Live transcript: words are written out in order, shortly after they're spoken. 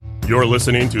You're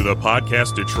listening to the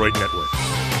Podcast Detroit Network.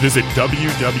 Visit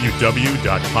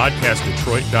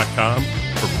www.podcastdetroit.com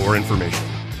for more information.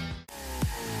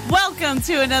 Welcome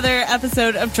to another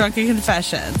episode of Drunken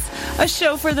Confessions, a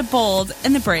show for the bold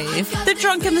and the brave, the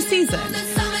drunk in the season,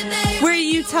 where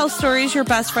you tell stories your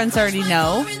best friends already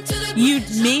know, you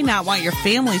may not want your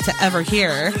family to ever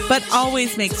hear, but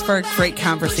always makes for a great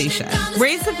conversation.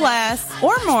 Raise a glass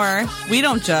or more, we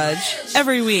don't judge,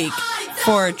 every week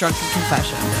for Drunken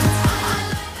Confessions.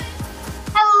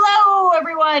 Hello,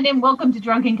 everyone, and welcome to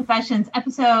Drunken Confessions,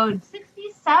 episode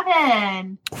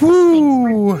 67.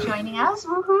 Woo. Thanks for joining us.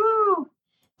 Woohoo!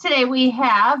 Today we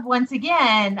have, once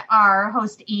again, our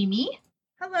host, Amy.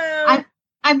 Hello.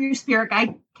 I'm your spirit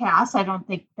guide, Cass. I don't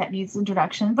think that needs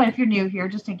introduction, but if you're new here,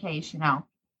 just in case, you know.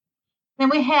 Then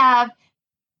we have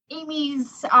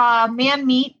Amy's man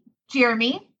meat,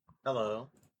 Jeremy. Hello.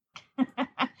 And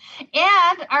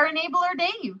our enabler,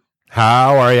 Dave.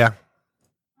 How are you?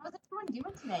 How's everyone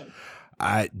doing today?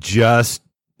 I just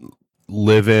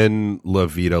living La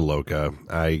Vida Loca.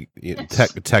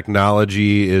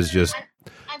 Technology is just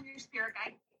I'm your spirit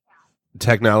guide.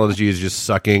 technology is just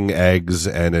sucking eggs,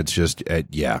 and it's just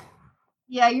yeah.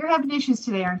 Yeah, you're having issues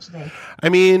today, aren't you, Dave? I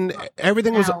mean,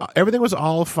 everything was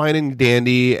all fine and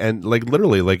dandy, and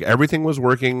literally everything was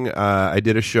working. I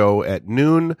did a show at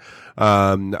noon.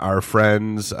 Our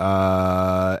friends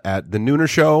at the Nooner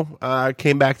show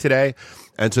came back today,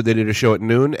 and so they did a show at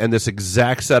noon. And this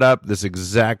exact setup, this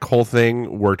exact whole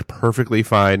thing worked perfectly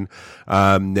fine.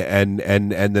 And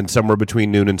then somewhere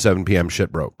between noon and 7 p.m.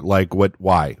 shit broke. Like what?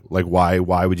 Why? Like why?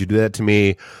 Why would you do that to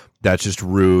me? That's just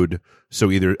rude. So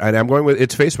and I'm going with,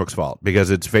 it's Facebook's fault, because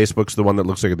Facebook's the one that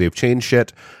looks like they've changed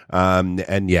shit.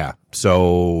 And yeah,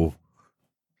 so.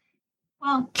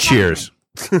 Well, cheers.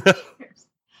 Cheers.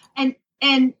 And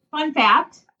fun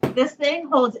fact, this thing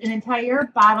holds an entire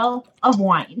bottle of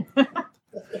wine.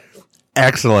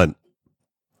 Excellent.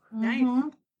 Nice. Mm-hmm.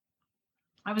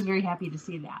 I was very happy to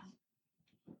see that.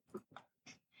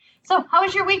 So, how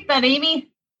was your week been,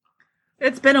 Amy?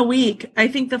 It's been a week. I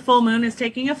think the full moon is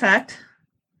taking effect.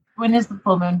 When is the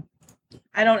full moon?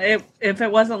 I don't. If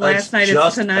it wasn't last night,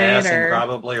 it's tonight, passing, or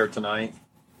probably, or tonight.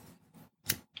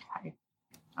 Okay.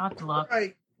 I'll have to look.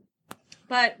 Right.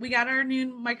 But we got our new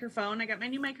microphone. I got my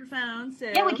new microphone. So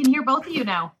Yeah, we can hear both of you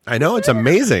now. I know, it's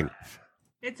amazing.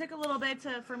 It took a little bit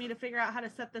for me to figure out how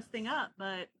to set this thing up,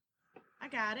 but I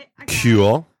got it.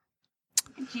 Cool.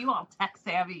 Look at you all tech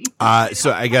savvy.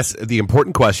 So I guess the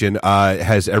important question,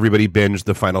 has everybody binged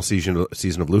the final season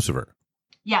of Lucifer?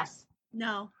 Yes.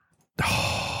 No.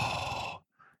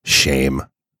 Shame.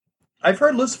 I've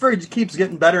heard Lucifer keeps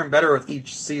getting better and better with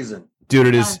each season. Dude,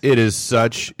 it is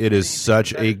such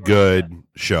a good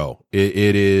show.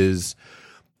 It is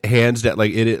hands down,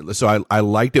 like it is. So I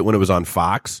liked it when it was on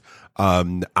Fox.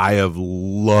 I have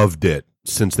loved it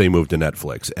since they moved to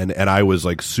Netflix, and I was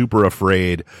like super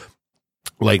afraid.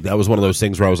 Like that was one of those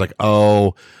things where I was like,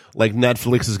 oh, like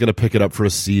Netflix is going to pick it up for a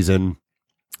season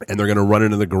and they're going to run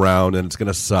into the ground and it's going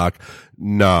to suck.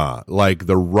 Nah, like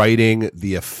the writing,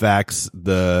 the effects,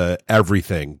 the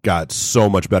everything got so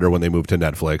much better when they moved to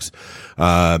Netflix.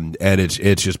 And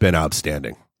it's just been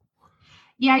outstanding.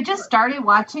 Yeah, I just started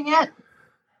watching it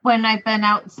when I've been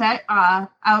at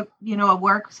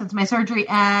work since my surgery,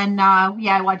 and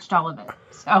I watched all of it.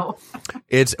 So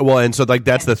and so like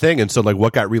that's the thing, and so like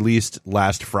what got released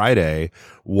last Friday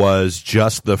was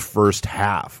just the first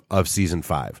half of season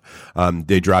 5.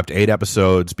 They dropped 8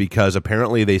 episodes because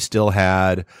apparently they still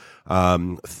had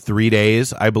 3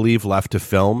 days, I believe, left to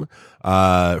film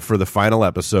for the final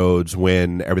episodes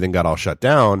when everything got all shut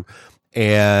down.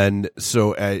 And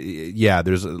so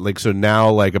there's like, so now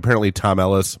like apparently Tom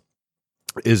Ellis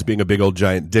is being a big old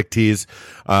giant dick tease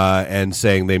and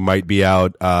saying they might be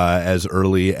out as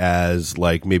early as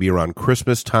like maybe around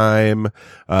Christmas time.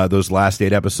 Those last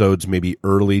 8 episodes, maybe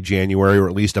early January, or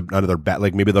at least another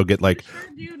like maybe they'll get like.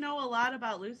 You sure do know a lot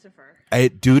about Lucifer.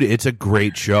 Dude, it's a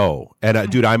great show, and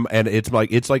dude,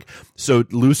 it's like so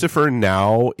Lucifer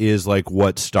now is like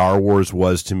what Star Wars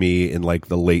was to me in like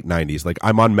the late 90s. Like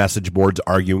I'm on message boards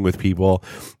arguing with people,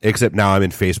 except now I'm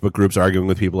in Facebook groups arguing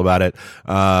with people about it.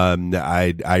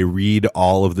 I read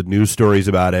all of the news stories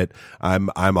about it. I'm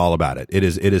all about it. It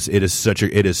is such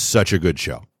a good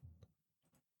show.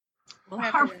 We'll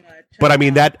have to,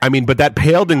 but that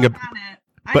paled in.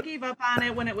 I gave up on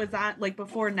it when it was on, like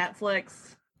before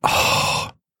Netflix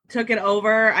took it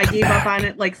over. I gave up on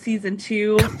it like season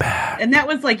 2, and that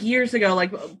was like years ago,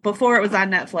 like before it was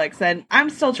on Netflix. And I'm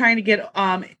still trying to get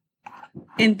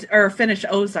finish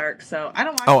Ozark, so I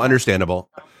don't watch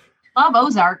understandable. Love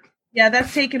Ozark. Yeah,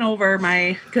 that's taken over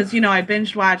because I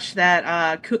binge watched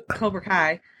that Cobra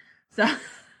Kai. So.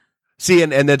 See,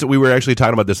 and that's we were actually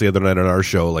talking about this the other night on our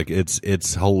show. Like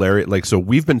it's hilarious. Like so,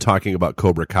 we've been talking about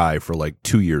Cobra Kai for like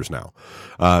 2 years now,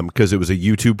 because it was a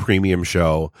YouTube Premium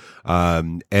show,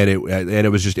 and it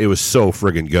was so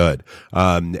friggin' good.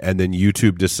 And then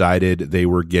YouTube decided they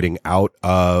were getting out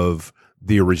of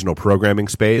the original programming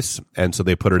space, and so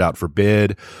they put it out for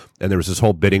bid. And there was this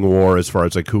whole bidding war as far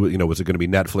as like who, was it going to be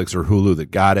Netflix or Hulu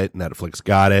that got it? Netflix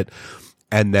got it.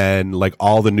 And then, like,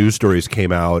 all the news stories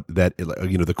came out that,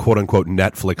 the quote unquote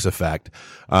Netflix effect,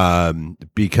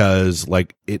 because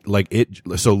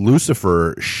so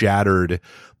Lucifer shattered,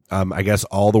 I guess,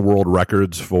 all the world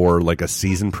records for like a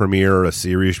season premiere, a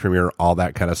series premiere, all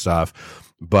that kind of stuff.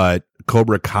 But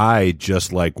Cobra Kai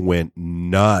just like went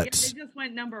nuts. They just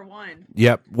went number 1.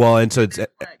 Yep. Well, and so it's.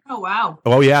 Oh wow.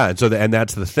 Oh yeah, and so and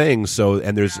that's the thing. So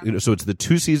and there's so it's the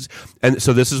 2 seasons, and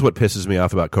so this is what pisses me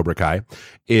off about Cobra Kai,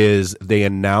 is they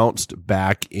announced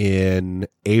back in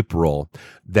April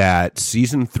that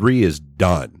season 3 is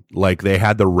done. Like they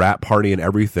had the wrap party and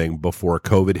everything before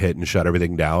COVID hit and shut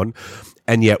everything down,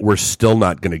 and yet we're still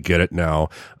not going to get it now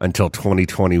until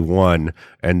 2021,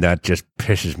 and that just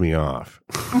pisses me off.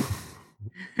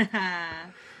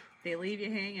 They leave you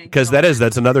hanging Because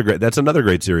that's another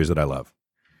great series that I love.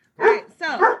 All right,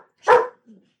 so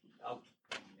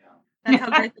that's how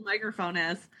great the microphone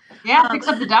is. Yeah, picks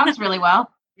up the dogs really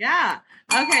well. Yeah.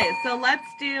 Okay, so let's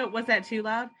do. Was that too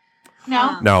loud?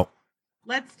 No. No.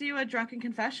 Let's do a drunken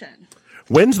confession.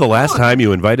 When's the last time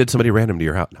you invited somebody random to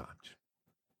your house? No.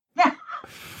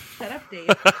 Shut up, Dave.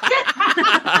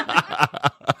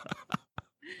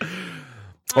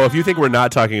 Oh, if you think we're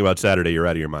not talking about Saturday, you're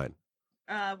out of your mind.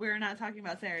 We're not talking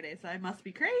about Saturday, so I must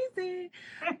be crazy.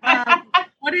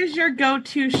 What is your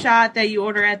go-to shot that you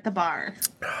order at the bar?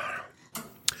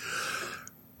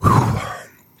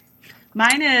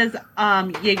 Mine is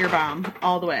Jaeger bomb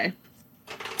all the way.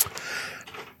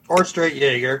 Or straight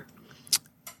Jaeger.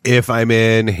 If I'm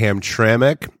in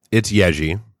Hamtramck, it's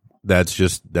Yeji. That's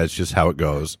just how it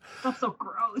goes. That's so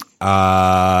gross.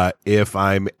 If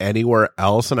I'm anywhere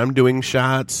else and I'm doing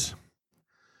shots,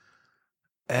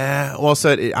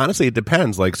 honestly, it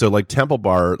depends. Like Temple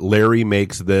Bar, Larry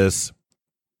makes this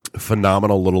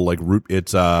phenomenal little like root.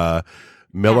 It's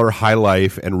Miller High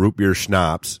Life and root beer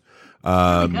schnapps.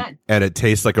 Really good. And it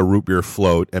tastes like a root beer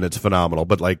float, and it's phenomenal.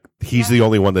 But like, he's the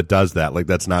only one that does that. Like,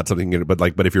 that's not something.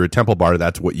 But if you're a Temple Bar,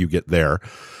 that's what you get there.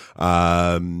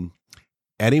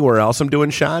 Anywhere else I'm doing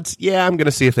shots, yeah, I'm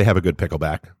gonna see if they have a good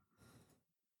pickleback.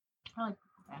 I like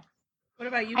pickleback. What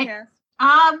about you, Cass?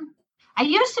 I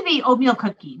used to be oatmeal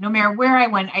cookie. No matter where I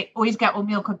went, I always got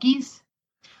oatmeal cookies.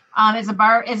 As a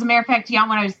matter of fact,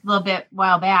 when I was a little bit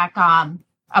while back,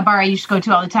 a bar I used to go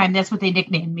to all the time. That's what they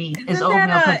nicknamed me, is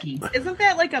oatmeal cookie. Isn't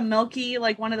that like a milky,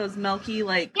 like one of those milky,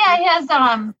 like? Yeah,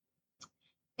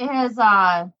 it has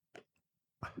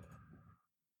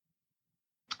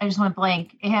I just went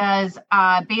blank. It has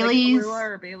Bailey's. Like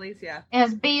or Bailey's, yeah. It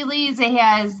has Bailey's. It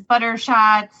has butter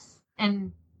shots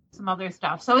and some other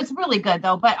stuff. So it's really good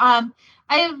though. But I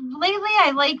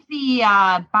like the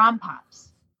bomb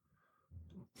pops.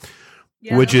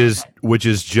 Yeah, which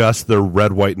is just the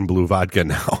red, white, and blue vodka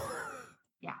now.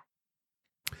 Yeah,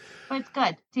 but it's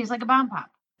good. Tastes like a bomb pop.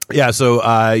 Yeah. So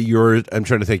I'm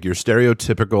trying to think. Your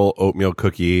stereotypical oatmeal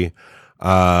cookie.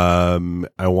 I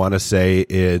want to say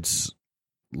it's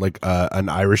like an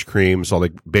Irish cream, so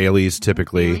like Bailey's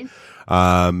typically. Bailey's.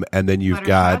 And then you've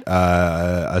got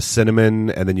a cinnamon,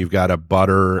 and then you've got a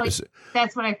butter.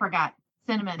 That's what I forgot.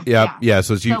 Cinnamon. Yeah.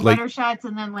 So it's like butter shots,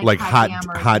 and then like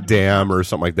hot damn or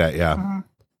something like that. Yeah. Mm-hmm.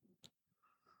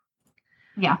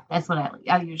 Yeah, that's what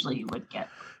I usually would get.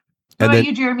 And What about then,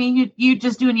 you, Jeremy? You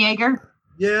just doing Jaeger?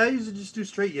 Yeah, I usually just do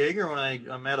straight Jaeger when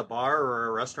I'm at a bar or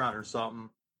a restaurant or something.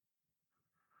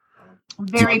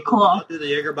 Very cool. I'll do the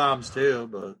Jaeger bombs too,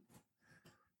 but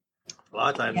a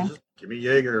lot of times just give me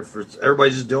Jaeger. If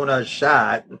everybody's just doing a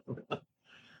shot,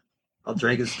 I'll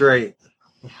drink it straight.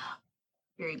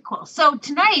 Very cool. So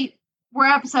tonight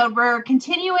we're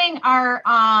continuing our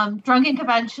drunken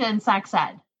convention sex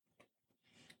ed.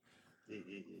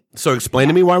 so explain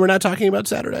to me why we're not talking about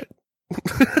Saturday.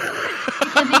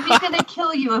 Because Amy's gonna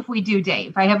kill you if we do,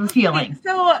 Dave. I have a feeling.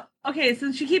 Okay,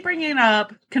 since you keep bringing it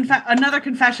up, another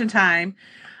confession time.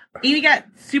 Amy got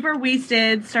super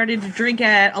wasted, started to drink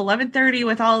at 11:30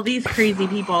 with all these crazy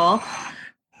people.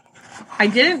 I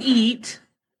didn't eat.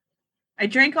 I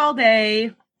drank all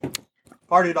day.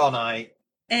 Partied all night.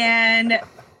 And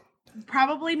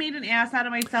probably made an ass out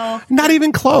of myself. Not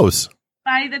even close.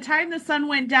 By the time the sun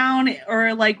went down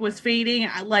or like was fading,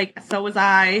 so was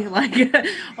I. Like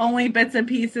only bits and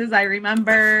pieces I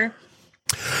remember.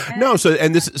 No, so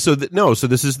this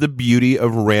is the beauty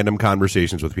of random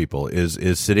conversations with people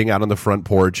is sitting out on the front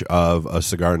porch of a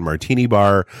cigar and martini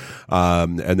bar,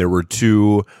 and there were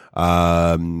two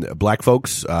black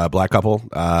folks, black couple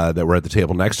that were at the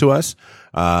table next to us,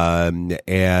 and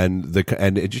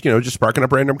just sparking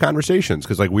up random conversations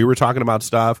because like we were talking about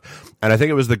stuff, and I think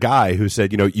it was the guy who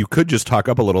said, you could just talk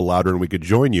up a little louder and we could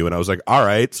join you, and I was like, all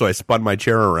right, so I spun my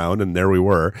chair around and there we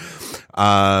were,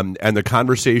 and the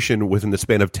conversation within the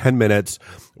span of 10 minutes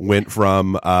went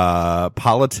from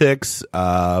politics,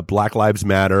 Black Lives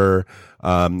Matter,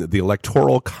 the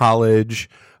Electoral College.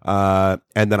 And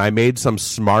then I made some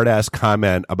smart ass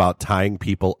comment about tying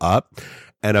people up.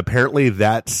 And apparently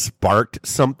that sparked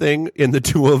something in the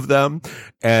two of them.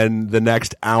 And the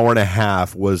next hour and a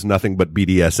half was nothing but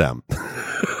BDSM.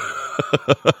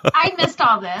 I missed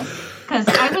all this because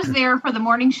I was there for the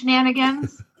morning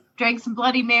shenanigans, drank some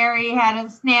Bloody Mary, had a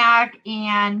snack,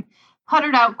 and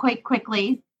puttered out quite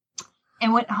quickly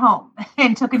and went home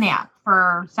and took a nap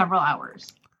for several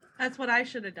hours. That's what I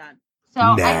should have done. So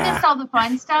I missed all the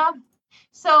fun stuff.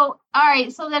 So, all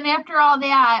right. So then after all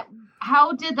that,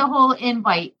 how did the whole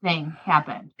invite thing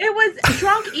happen? It was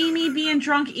drunk Amy being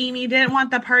drunk Amy, didn't want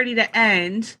the party to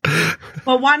end,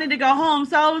 but wanted to go home.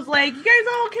 So I was like, you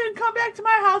guys all can come back to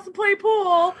my house and play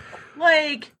pool.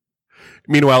 Like,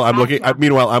 Meanwhile, I'm looking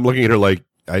at her like,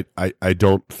 I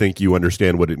don't think you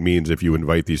understand what it means if you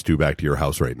invite these two back to your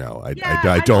house right now. I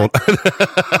don't.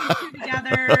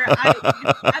 Together,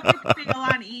 I pick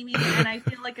on Amy, and I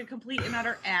feel like a complete and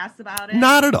utter ass about it.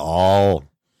 Not at all.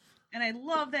 And I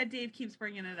love that Dave keeps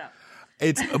bringing it up.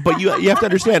 But you have to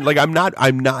understand, like I'm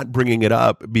not bringing it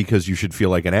up because you should feel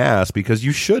like an ass, because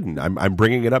you shouldn't. I'm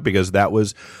bringing it up because that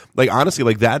was like, honestly,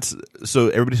 like that's, so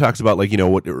everybody talks about like,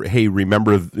 hey,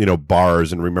 remember,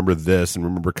 bars and remember this and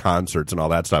remember concerts and all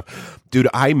that stuff. Dude,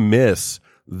 I miss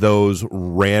those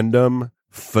random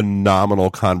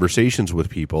phenomenal conversations with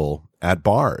people at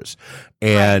bars.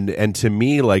 And to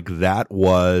me, like that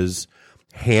was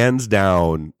hands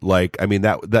down, like, I mean,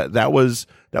 that was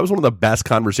one of the best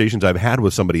conversations I've had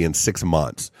with somebody in 6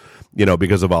 months,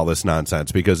 because of all this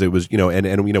nonsense, because it was,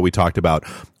 and we talked about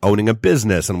owning a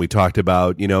business, and we talked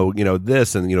about,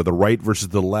 this and, the right versus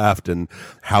the left, and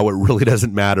how it really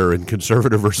doesn't matter, and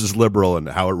conservative versus liberal, and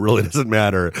how it really doesn't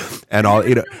matter, and all,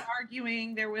 no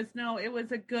arguing. It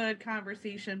was a good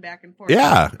conversation back and forth.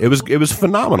 Yeah, it was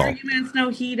phenomenal. Arguments, no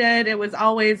heated. It was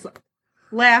always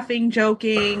laughing,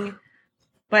 joking.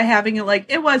 But having it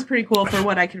it was pretty cool for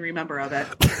what I can remember of it.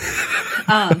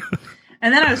 And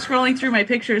then I was scrolling through my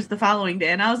pictures the following day,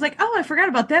 and I was like, oh, I forgot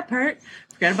about that part.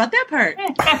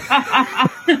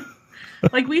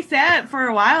 Like, we sat for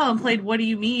a while and played What Do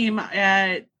You Meme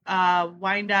at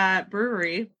Wine Dot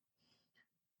Brewery.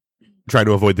 Trying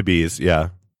to avoid the bees,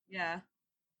 yeah. Yeah.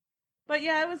 But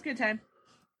yeah, it was a good time.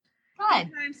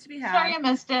 Good Times to be had. Sorry I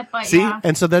missed it, but see, yeah.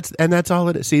 and so that's all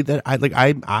it is. See, that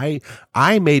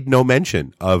I made no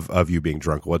mention of you being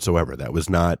drunk whatsoever. That was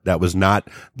not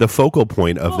the focal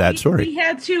point of that story. We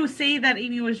had to say that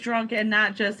Amy was drunk and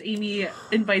not just Amy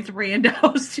invites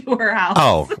randos to her house.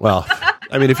 Oh, well,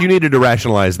 I mean, if you needed to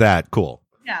rationalize that, cool.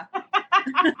 Yeah.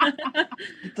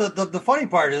 The funny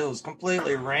part is it was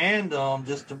completely random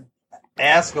just to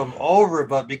ask them over,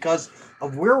 but because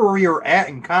of where we were at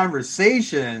in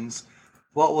conversations,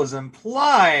 what was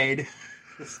implied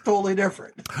is totally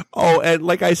different. Oh, and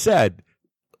like I said,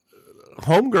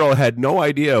 homegirl had no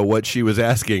idea what she was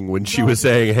asking when she was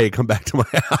saying, hey, come back to my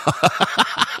house.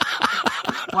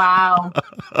 Wow.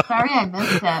 Sorry I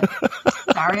missed it.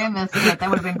 That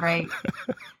would have been great.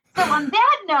 So on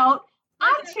that note,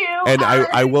 and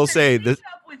I will say this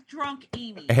with drunk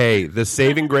Amy. Hey, the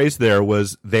saving grace there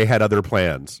was they had other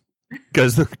plans.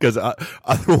 Because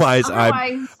otherwise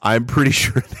I'm pretty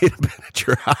sure they'd have been at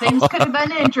your house. Things could have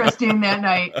been interesting that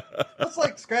night. That's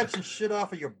like scratching shit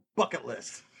off of your bucket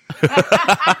list.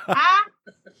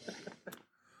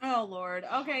 Oh, Lord.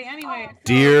 Okay, anyway. So,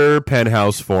 Dear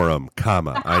Penthouse Forum,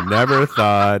 I never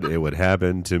thought it would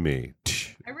happen to me.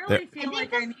 I really feel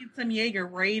like I need some Jaeger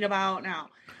right about now.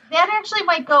 That actually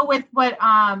might go with what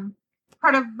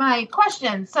part of my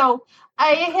question. So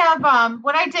I have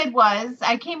what I did was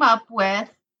I came up with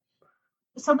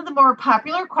some of the more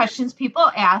popular questions people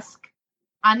ask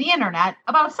on the internet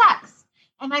about sex.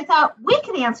 And I thought we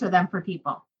could answer them for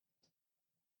people.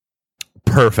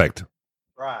 Perfect.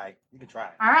 Right. You can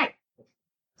try. All right.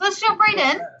 So let's jump right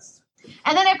in.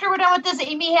 And then after we're done with this,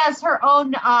 Amy has her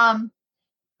own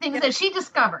things that she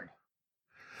discovered.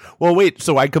 Well, wait.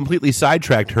 So I completely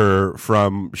sidetracked her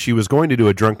from, she was going to do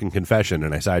a drunken confession,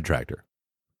 and I sidetracked her.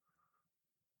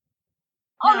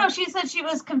 Oh, no, she said she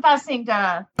was confessing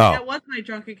to... Oh, That was my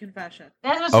drunken confession.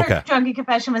 That was Okay. her drunken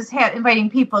confession, was inviting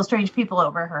people, strange people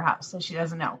over her house, so she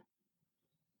doesn't know.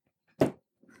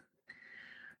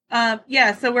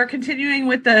 Yeah, so we're continuing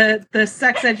with the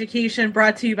sex education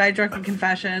brought to you by Drunken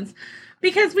Confessions,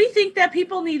 because we think that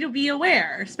people need to be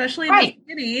aware, especially in this Right.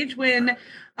 day and age when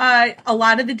a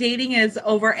lot of the dating is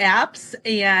over apps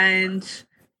and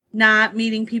not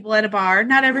meeting people at a bar.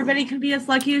 Not everybody can be as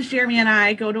lucky as Jeremy and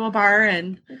I, go to a bar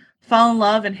and fall in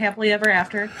love and happily ever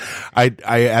after. I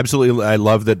absolutely I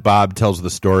love that Bob tells the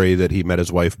story that he met his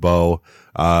wife Bo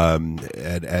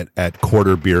at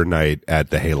quarter beer night at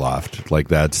the Hayloft. Like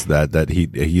that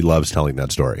he loves telling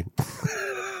that story.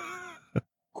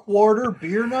 Quarter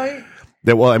beer night?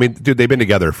 Well, I mean, dude, they've been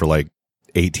together for like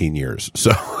 18 years.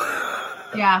 So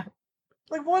Yeah.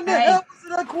 Like, when the Right. hell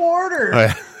is it a quarter?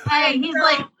 Hey, he's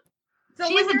like, So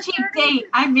she's when a you're cheap starting- date.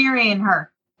 I'm marrying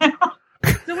her.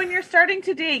 So when you're starting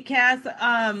to date, Cass,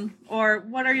 or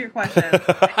what are your questions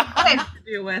that have to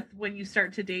do with when you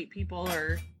start to date people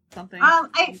or something?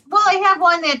 I have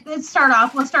one that start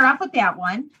off. We'll start off with that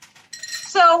one.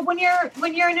 So when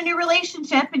you're in a new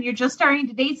relationship and you're just starting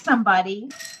to date somebody,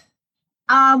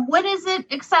 when is it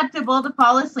acceptable to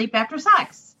fall asleep after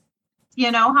sex?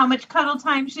 You know, how much cuddle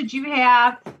time should you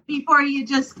have before you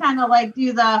just kind of like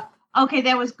do the, okay,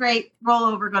 that was great, roll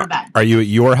over, go to bed? Are you at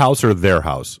your house or their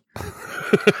house? Does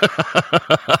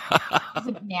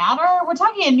it matter? We're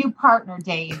talking a new partner,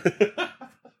 Dave.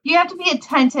 You have to be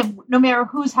attentive no matter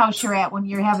whose house you're at when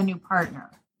you have a new partner.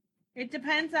 It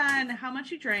depends on how much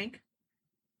you drank.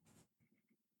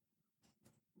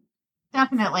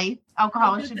 Definitely.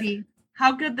 Alcohol should be.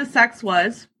 How good the sex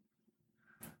was.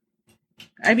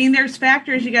 I mean, there's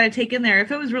factors you got to take in there.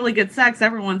 If it was really good sex,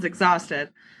 everyone's exhausted.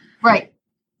 Right.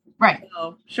 Right.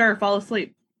 So, sure, fall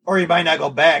asleep. Or you might not go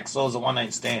back, so it's a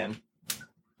one-night stand.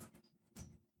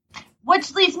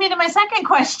 Which leads me to my second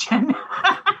question.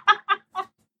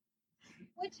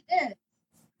 Which is,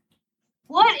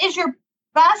 what is your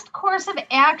best course of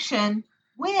action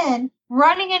when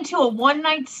running into a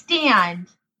one-night stand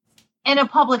in a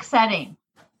public setting?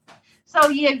 So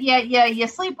you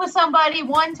sleep with somebody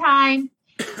one time,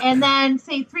 and then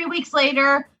say 3 weeks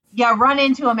later, you run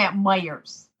into them at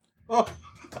Myers. Oh,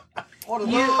 what are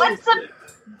those?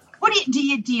 What do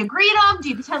you greet them? Do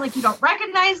you pretend like you don't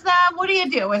recognize them? What do you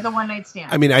do with a one night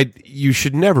stand? I mean, you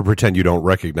should never pretend you don't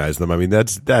recognize them. I mean,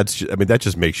 that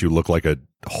just makes you look like a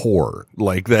whore.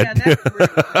 Like that. Yeah, that's rude.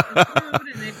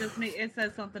 It's rude, and it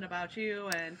says something about you.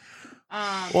 And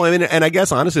well, I mean, and I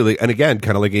guess honestly, like, and again,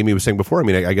 kind of like Amy was saying before, I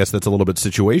mean, I guess that's a little bit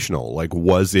situational. Like,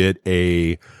 was it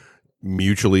a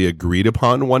mutually agreed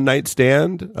upon one night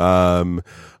stand? Was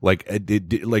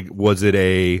it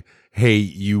a, hey,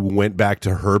 you went back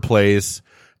to her place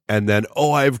and then,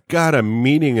 oh, I've got a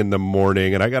meeting in the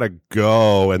morning and I got to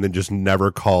go, and then just never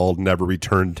called, never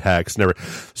returned text, never.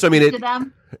 So, I mean, to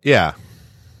them? Yeah.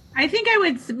 I think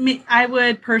I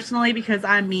would personally, because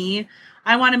I'm me,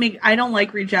 I don't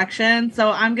like rejection, so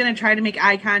I'm going to try to make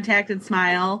eye contact and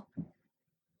smile.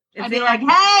 I'd be like,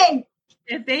 hey!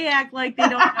 If they act like they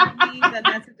don't know me, then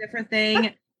that's a different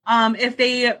thing. If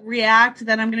they react,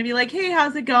 then I'm going to be like, hey,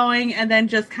 how's it going? And then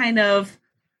just kind of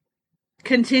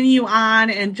continue on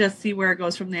and just see where it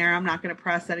goes from there. I'm not going to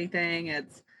press anything.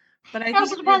 But It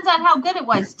also depends on how good it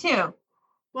was, too.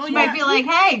 Well, You yeah. might be like,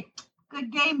 hey,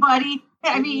 good game, buddy.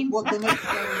 I mean, Well, the next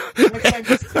time you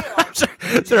see them,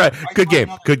 It's all right. Good game.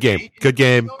 Good game. Good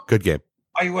game. Good game.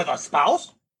 Are you with a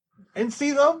spouse and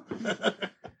see them?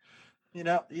 You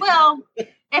know. well,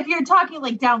 if you're talking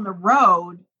like down the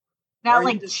road, Or not you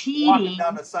like just cheating. walking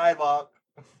down the sidewalk.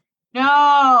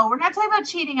 No, we're not talking about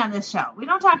cheating on this show. We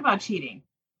don't talk about cheating.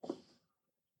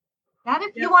 Not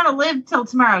if you want to live till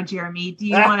tomorrow, Jeremy. Do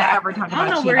you want to ever talk about I don't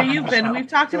know cheating? where on you've the been. show? We've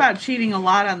talked about cheating a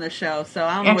lot on the show, so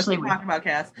I don't know Actually, what we- you're talking about,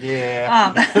 Cass.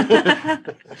 Yeah.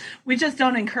 We just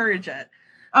don't encourage it.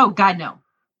 Oh, God, no.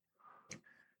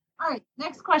 All right,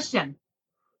 next question.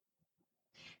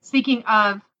 Speaking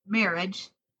of marriage,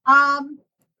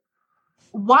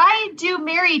 why do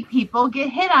married people get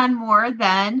hit on more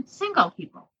than single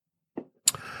people?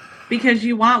 Because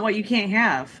you want what you can't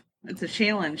have. It's a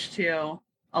challenge to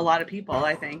a lot of people,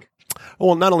 I think.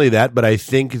 Well, not only that, but I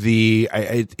think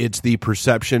it's the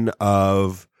perception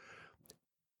of,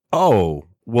 oh,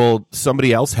 well,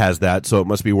 somebody else has that, so it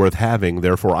must be worth having.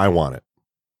 Therefore, I want it.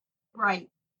 Right.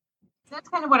 That's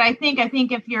kind of what I think. I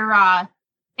think if you're,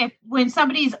 when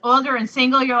somebody's older and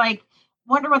single, you're like,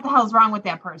 wonder what the hell's wrong with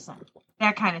that person.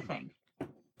 That kind of thing.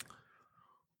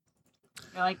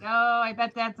 You're like, oh, I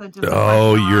bet that's just.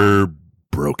 Oh, you're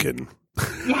broken.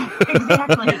 Yeah,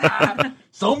 exactly.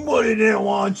 Somebody didn't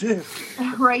want you.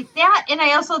 Right. That, and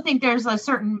I also think there's a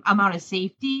certain amount of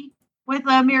safety with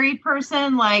a married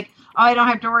person. Like, oh, I don't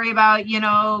have to worry about,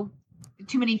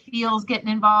 too many feels getting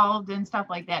involved and stuff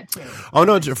like that too. Oh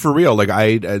no, for real. Like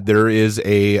there is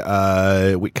we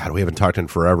haven't talked in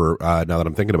forever. Now that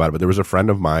I'm thinking about it, but there was a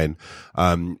friend of mine.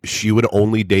 She would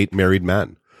only date married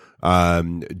men.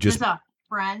 Just a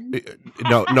friend.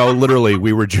 No, literally,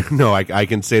 we were. No, I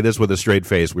can say this with a straight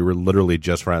face. We were literally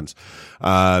just friends.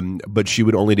 But she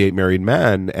would only date married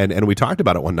men, and we talked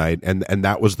about it one night, and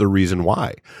that was the reason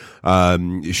why.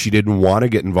 She didn't want to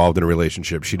get involved in a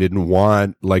relationship. She didn't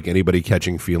want like anybody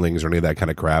catching feelings or any of that kind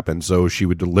of crap, and so she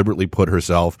would deliberately put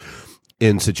herself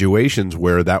in situations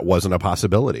where that wasn't a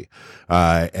possibility.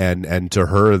 And to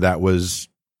her, that was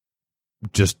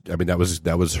just. I mean, that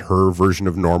was her version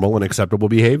of normal and acceptable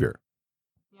behavior.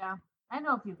 Yeah, I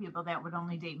know a few people that would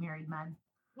only date married men.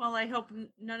 Well, I hope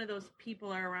none of those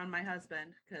people are around my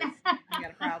husband because I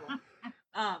got a problem.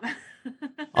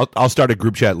 I'll start a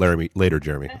group chat later,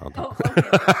 Jeremy. Okay.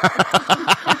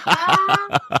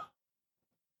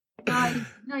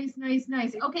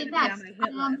 Nice. Okay, next.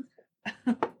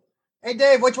 Hey,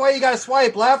 Dave, which way you got to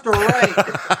swipe, left or right?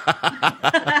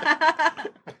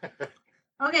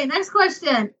 Okay, next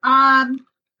question.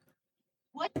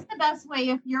 What's the best way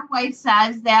if your wife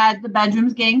says that the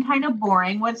bedroom's getting kind of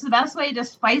boring? What's the best way to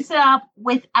spice it up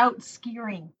without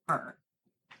scaring her?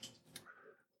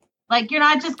 Like, you're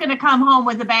not just going to come home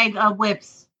with a bag of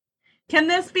whips. Can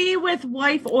this be with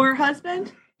wife or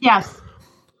husband? Yes.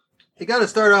 You got to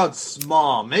start out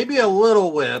small. Maybe a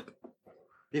little whip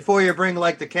before you bring,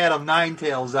 like, the cat of nine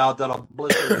tails out that'll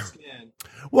blister your skin.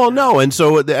 Well, no, and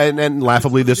so and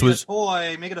laughably, this was a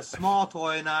toy. Make it a small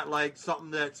toy, not like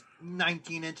something that's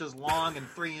 19 inches long and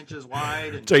 3 inches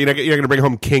wide. And, so you're going to bring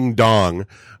home King Dong.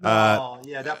 No,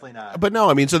 yeah, definitely not. But no,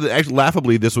 I mean, so actually,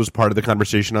 laughably, this was part of the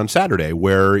conversation on Saturday,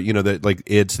 where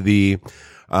it's the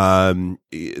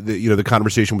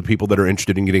conversation with people that are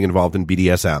interested in getting involved in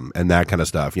BDSM and that kind of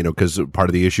stuff. Because part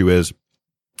of the issue is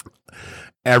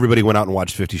everybody went out and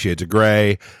watched 50 Shades of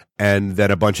Grey. And then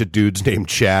a bunch of dudes named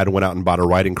Chad went out and bought a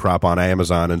riding crop on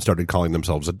Amazon and started calling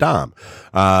themselves a dom.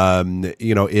 Honestly,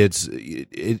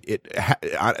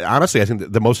 I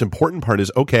think the most important part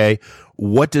is, okay,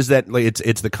 what does that, like,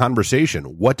 it's the conversation.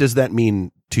 What does that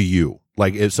mean to you?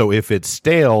 Like, so if it's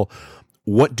stale,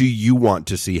 what do you want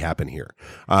to see happen here?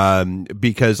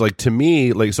 Because like, to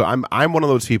me, like, so I'm one of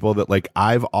those people that, like,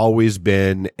 I've always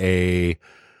been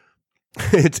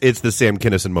it's the Sam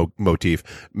Kinison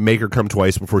motif. Make her come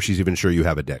twice before she's even sure you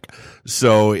have a dick.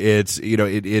 So it's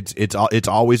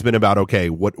always been about, okay,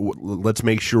 let's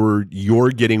make sure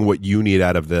you're getting what you need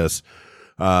out of this.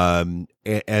 And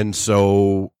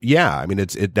so, yeah, I mean,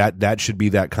 that should be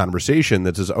that conversation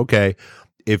that says, okay,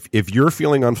 if you're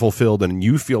feeling unfulfilled and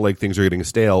you feel like things are getting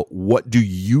stale, what do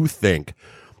you think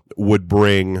would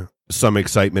bring some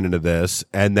excitement into this?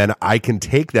 And then I can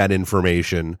take that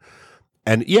information.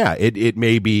 And yeah, it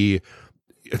may be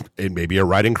a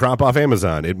riding crop off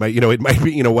Amazon. It might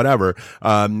be, whatever.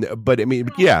 But I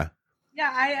mean, yeah.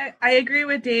 Yeah, I agree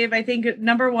with Dave. I think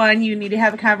number one, you need to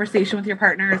have a conversation with your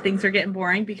partner if things are getting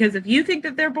boring, because if you think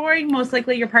that they're boring, most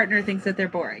likely your partner thinks that they're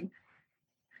boring.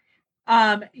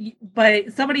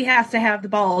 But somebody has to have the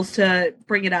balls to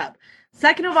bring it up.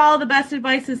 Second of all, the best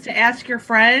advice is to ask your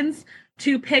friends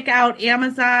to pick out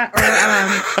Amazon or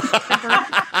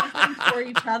for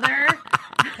each other.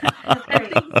 And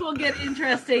things will get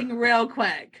interesting real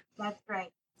quick. That's great.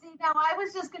 See, now I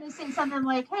was just going to say something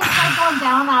like, hey, try going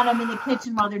down on them in the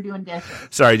kitchen while they're doing dishes.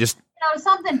 Sorry, just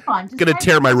something fun. Just going to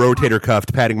tear my rotator cuff,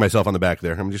 patting myself on the back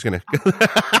there. I'm just going to. Oh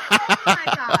my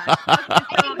God.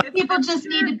 I think people just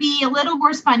need to be a little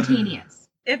more spontaneous.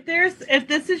 If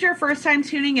this is your first time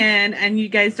tuning in and you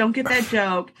guys don't get that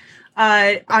joke,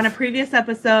 on a previous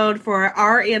episode for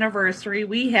our anniversary,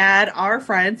 we had our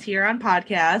friends here on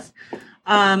podcast.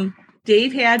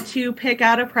 Dave had to pick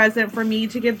out a present for me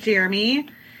to give Jeremy.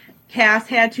 Cass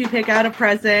had to pick out a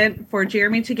present for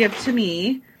Jeremy to give to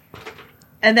me.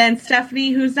 And then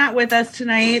Stephanie, who's not with us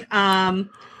tonight,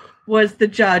 was the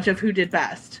judge of who did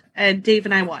best. And Dave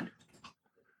and I won.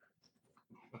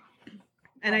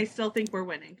 And I still think we're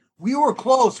winning. We were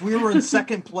close. We were in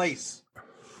second place.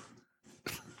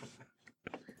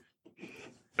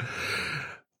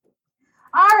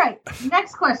 All right,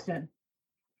 next question.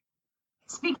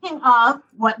 Speaking of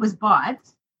what was bought,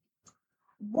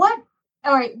 what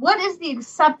is the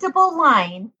acceptable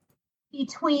line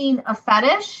between a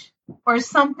fetish or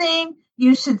something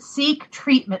you should seek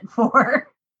treatment for?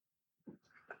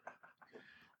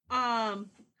 Um,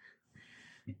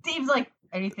 Dave's like,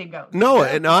 anything goes. No,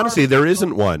 and honestly, there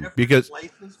isn't one because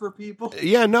places for people.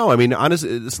 Yeah, no, I mean, honestly,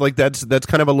 it's like that's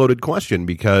kind of a loaded question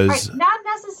because Right, not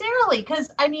necessarily, because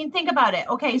I mean, think about it.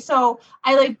 Okay, so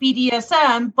I like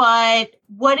BDSM, but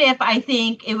what if I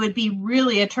think it would be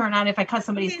really a turn on if I cut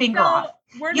somebody's finger off?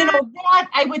 That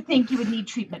I would think you would need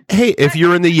treatment. Hey, if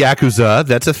you're in the Yakuza,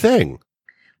 that's a thing.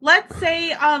 Let's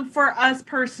say for us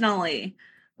personally,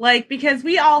 like, because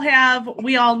we all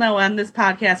know on this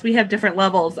podcast, we have different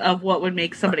levels of what would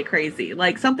make somebody crazy.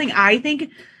 Like, something I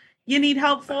think you need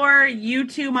help for, you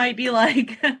two might be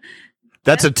like,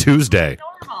 that's a Tuesday.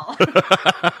 Normal.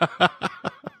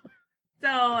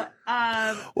 So,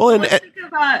 well, let's think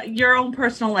about your own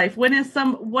personal life. What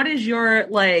is your,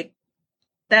 like,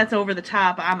 that's over the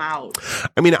top, I'm out?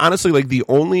 I mean, honestly, like the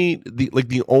only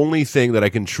thing that I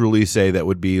can truly say that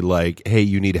would be like, hey,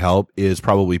 you need help is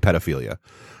probably pedophilia.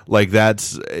 Like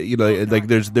that's, like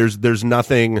there's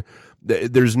nothing,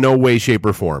 there's no way, shape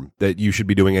or form that you should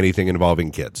be doing anything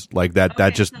involving kids. Like that,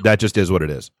 Okay, that just is what it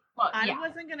is. Well, I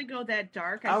wasn't going to go that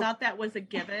dark. I thought that was a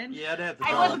given. Yeah,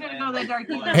 I wasn't going to go that dark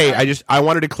either. Hey, I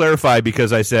wanted to clarify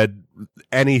because I said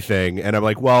anything and I'm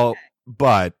like, well,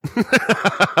 but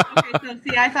Okay, so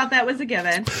see, I thought that was a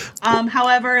given.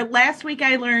 However, last week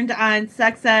I learned on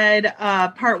Sex Ed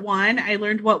Part 1, I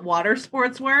learned what water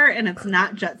sports were, and it's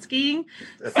not jet skiing.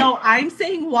 So I'm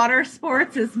saying water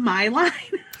sports is my line.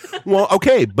 Well,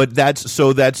 okay, but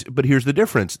here's the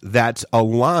difference. That's a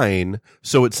line,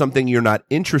 so it's something you're not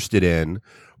interested in,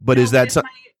 but No, is that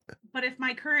but if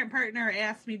my current partner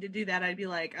asked me to do that, I'd be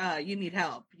like, you need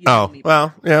help.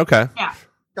 Well, yeah, okay. Yeah.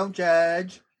 Don't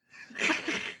judge.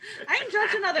 I ain't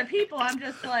judging other people. I'm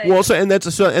just like, Well,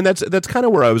 that's kind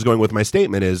of where I was going with my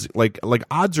statement is like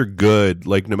odds are good.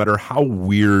 Like no matter how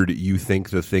weird you think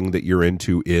the thing that you're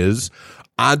into is,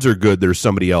 odds are good there's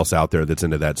somebody else out there that's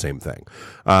into that same thing.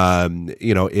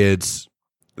 It's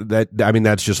that. I mean,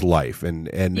 that's just life,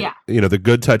 and Yeah. The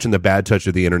good touch and the bad touch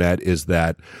of the internet is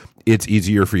that it's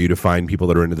easier for you to find people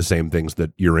that are into the same things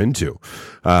that you're into.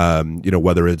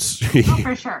 Whether it's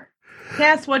For sure.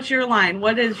 Cass, what's your line?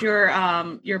 What is your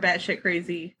batshit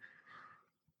crazy?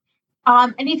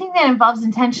 Anything that involves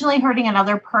intentionally hurting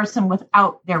another person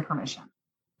without their permission.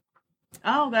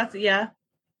 Oh, yeah.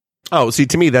 Oh, see,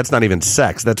 to me, that's not even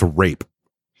sex. That's rape.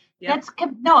 Yep.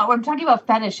 I'm talking about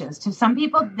fetishes. To some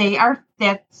people,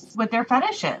 that's what their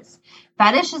fetish is.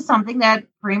 Fetish is something that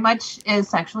pretty much is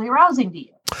sexually arousing to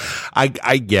you. I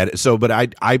get it. So, but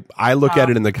I look at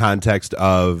it in the context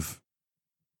of,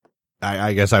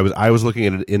 I guess I was looking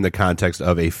at it in the context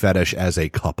of a fetish as a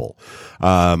couple,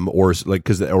 or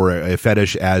a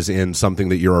fetish as in something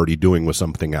that you're already doing with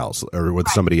something else or with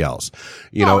somebody else.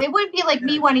 It would be like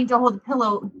me wanting to hold a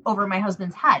pillow over my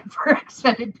husband's head for an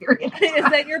extended period. Is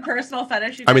that your personal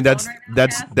fetish? I mean, that's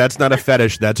not a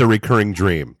fetish. That's a recurring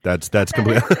dream. That's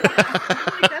completely.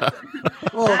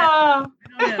 Well,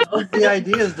 the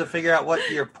idea is to figure out what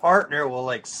your partner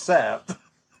will accept.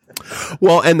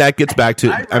 Well, and that gets back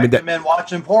to, I recommend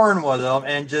watching porn with them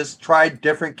and just try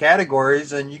different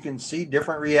categories, and you can see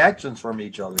different reactions from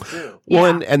each other too. Well,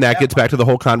 and that gets back to the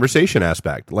whole conversation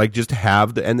aspect. Like, just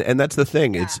have and that's the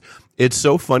thing. Yeah. It's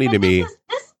so funny to me.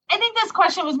 I think this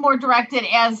question was more directed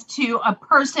as to a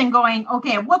person going,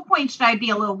 okay, at what point should I be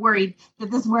a little worried that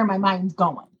this is where my mind's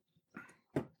going?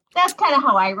 That's kind of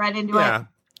how I read into it.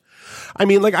 I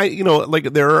mean,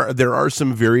 there are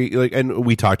some very and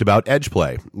we talked about edge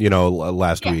play,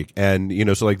 last week,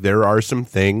 and so there are some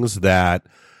things that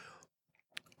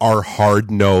are hard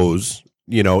nose,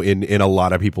 in a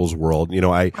lot of people's world,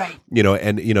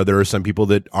 there are some people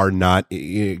that are not.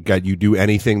 You do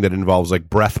anything that involves like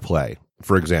breath play,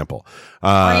 for example,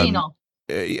 Anal.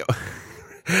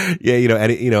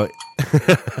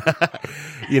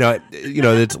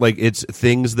 It's like it's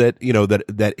things that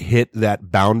that hit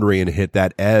that boundary and hit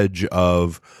that edge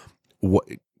of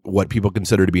what people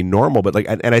consider to be normal. But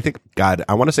and I think, God,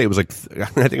 I want to say it was like I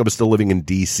think I was still living in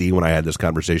DC when I had this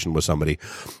conversation with somebody,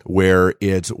 where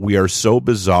we are so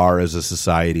bizarre as a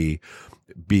society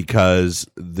because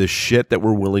the shit that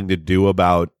we're willing to do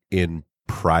in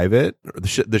private, the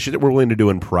shit that we're willing to do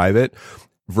in private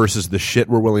versus the shit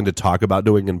we're willing to talk about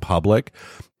doing in public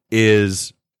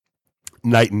is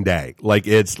night and day. Like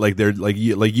it's like they're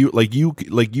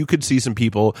you could see some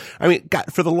people. I mean, God,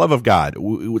 for the love of God,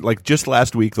 like just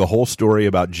last week, the whole story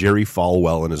about Jerry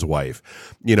Falwell and his wife,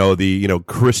 the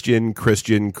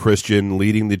Christian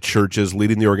leading the churches,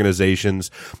 leading the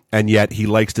organizations, and yet he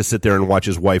likes to sit there and watch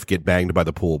his wife get banged by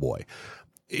the pool boy.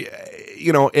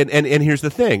 And here's the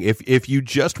thing: if you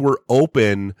just were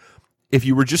open. If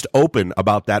you were just open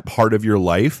about that part of your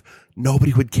life,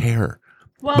 nobody would care.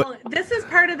 Well, this is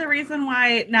part of the reason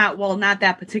why, not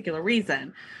that particular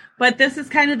reason, but this is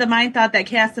kind of the mind thought that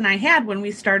Cass and I had when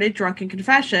we started Drunken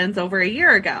Confessions over a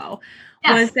year ago,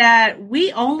 was that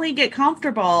we only get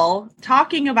comfortable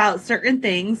talking about certain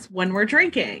things when we're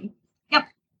drinking. Yep.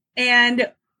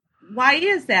 And why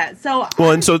is that? So,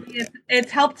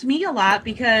 it's helped me a lot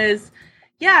because,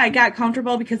 I got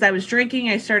comfortable because I was drinking.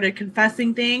 I started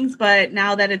confessing things, but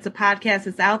now that it's a podcast,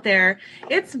 it's out there.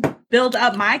 It's built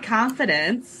up my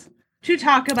confidence to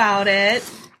talk about it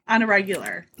on a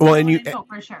regular. Well, and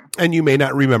for sure. And you may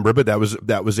not remember, but that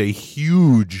was a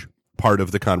huge part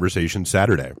of the conversation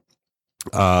Saturday.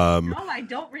 No, I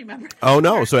don't remember. Oh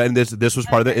no! So, and this was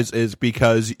part of it is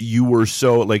because you were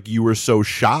so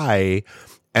shy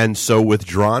and so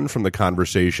withdrawn from the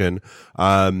conversation.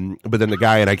 But then the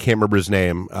guy, and I can't remember his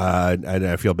name, and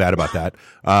I feel bad about that.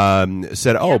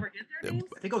 Said, "Oh, I think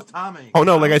it was Tommy." Oh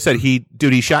no! Like I said, he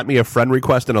shot me a friend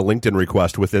request and a LinkedIn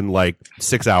request within like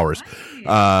 6 hours.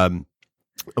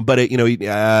 But it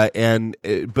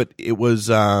was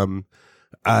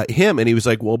him, and he was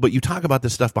like, "Well, but you talk about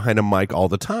this stuff behind a mic all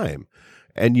the time."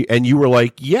 And you were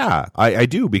like, "Yeah, I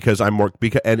do because I'm more."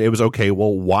 And it was okay.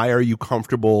 Well, why are you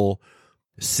comfortable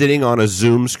sitting on a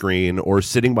Zoom screen or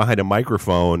sitting behind a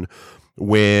microphone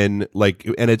when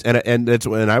and that's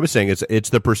when I was saying it's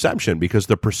the perception, because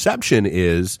the perception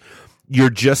is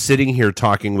you're just sitting here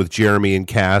talking with Jeremy and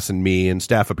Cass and me and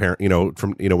Steph, apparently,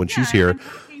 when she's here. I'm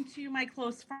talking to my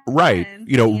close friends, right?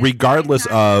 Regardless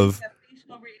of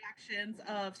reactions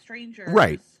of strangers,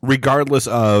 right? Regardless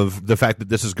of the fact that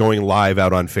this is going live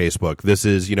out on Facebook, this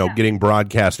is getting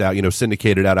broadcast out,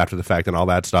 syndicated out after the fact and all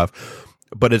that stuff.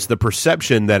 But it's the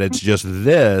perception that it's just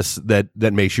this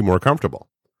that makes you more comfortable.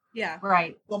 Yeah.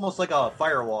 Right. Almost like a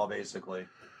firewall, basically.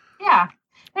 Yeah.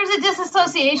 There's a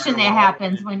disassociation that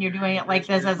happens when you're doing it like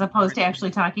this, as opposed to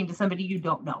actually talking to somebody you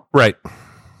don't know. Right.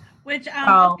 Which,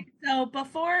 so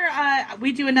before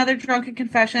we do another Drunken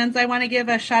Confessions, I want to give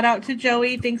a shout out to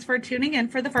Joey. Thanks for tuning in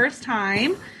for the first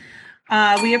time.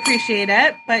 We appreciate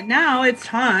it. But now it's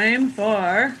time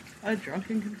for a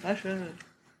Drunken Confession.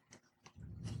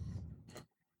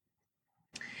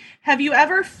 Have you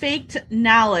ever faked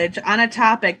knowledge on a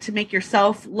topic to make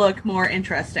yourself look more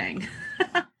interesting?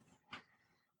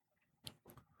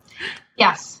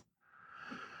 Yes.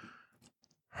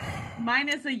 Mine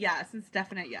is a yes. It's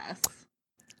definite yes.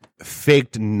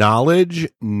 Faked knowledge?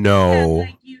 No. Yeah,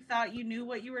 like you thought you knew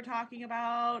what you were talking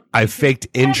about. I faked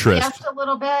interest. BS'd a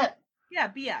little bit. Yeah,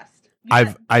 BS'd.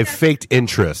 I've faked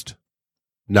interest,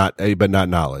 but not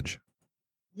knowledge.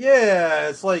 Yeah,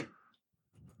 it's like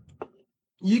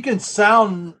you can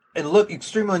sound and look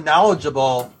extremely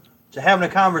knowledgeable to having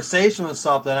a conversation with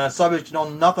something on a subject you know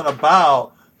nothing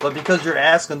about, but because you're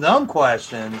asking them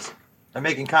questions and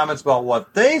making comments about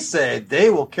what they said,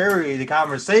 they will carry the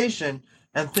conversation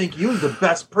and think you're the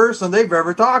best person they've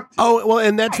ever talked to. Oh, well,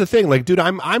 and that's the thing. Like,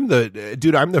 I'm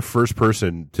the first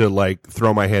person to like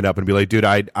throw my hand up and be like, dude,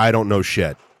 I don't know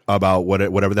shit about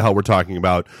whatever the hell we're talking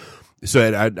about.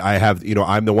 So I have,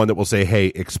 I'm the one that will say,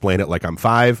 hey, explain it like I'm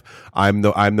 5. I'm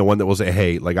the one that will say,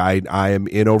 hey, like I am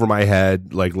in over my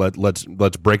head. Like let's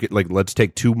break it. Like let's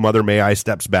take 2 Mother May I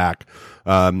steps back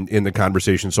in the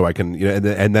conversation so I can,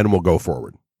 and then we'll go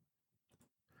forward.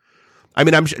 I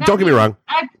mean, don't get me wrong.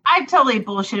 I totally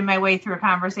bullshitted my way through a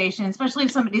conversation, especially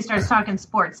if somebody starts talking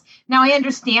sports. Now I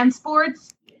understand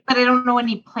sports, but I don't know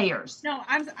any players. No,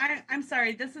 I'm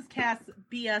sorry. This is Cass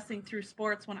BSing through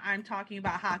sports when I'm talking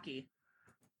about hockey.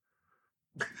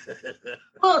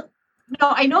 Well,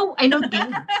 no, I know the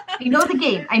game. I know the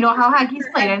game. I know how hockey's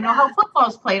played. I know how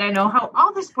football's played. I know how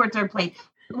all the sports are played.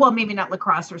 Well, maybe not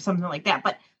lacrosse or something like that,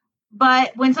 but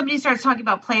when somebody starts talking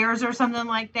about players or something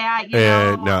like that,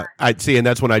 no, I see, and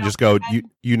that's when I just go,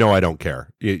 I don't care,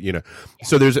 Yeah.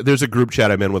 So there's a group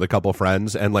chat I'm in with a couple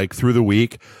friends, and like through the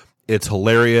week, it's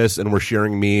hilarious, and we're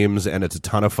sharing memes, and it's a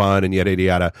ton of fun, and yada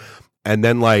yada. And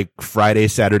then like Friday,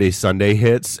 Saturday, Sunday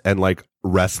hits, and like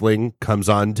wrestling comes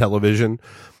on television,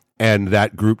 and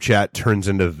that group chat turns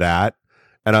into that.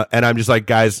 And I'm just like,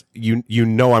 guys, I'm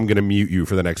going to mute you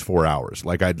for the next 4 hours.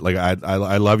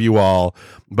 I love you all,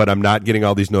 but I'm not getting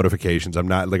all these notifications. I'm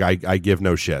not like, I give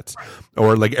no shits.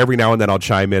 Or like every now and then I'll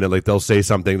chime in and like they'll say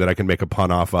something that I can make a pun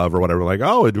off of or whatever. Like,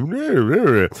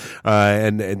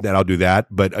 and then I'll do that.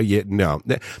 But no,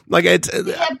 like it's.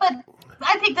 But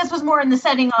I think this was more in the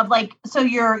setting of like, so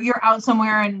you're out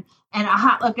somewhere and a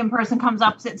hot looking person comes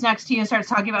up, sits next to you, and starts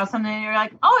talking about something, and you're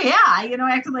like, "Oh yeah,"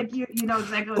 acting like you know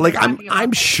exactly what. Like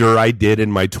I'm sure I did in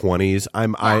my 20s. I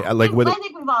think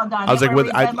we've all done. I was like,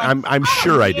 I'm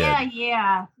sure I did.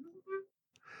 Yeah.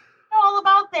 No, all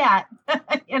about that.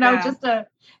 Yeah.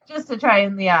 just to try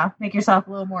and make yourself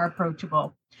a little more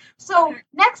approachable. So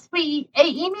next week,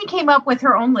 Amy came up with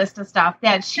her own list of stuff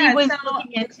that she was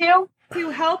looking into to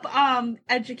help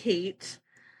educate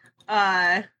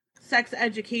sex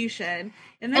education.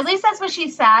 And at least that's what she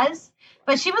says.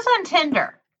 But she was on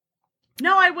Tinder.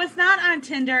 No, I was not on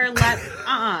Tinder.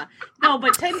 No,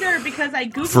 but Tinder because I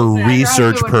googled For it.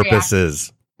 research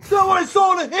purposes. So I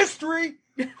saw the history.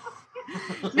 That's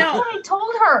what I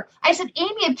told her. I said,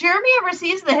 Amy, if Jeremy ever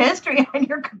sees the history on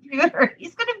your computer,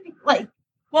 he's going to be like.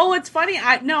 Well, it's funny.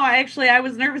 I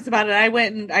was nervous about it. I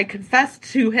went and I confessed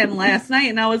to him last night,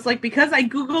 and I was like, because I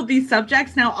googled these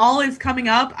subjects, now all is coming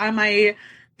up on my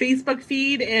Facebook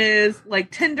feed is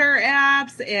like Tinder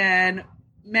apps and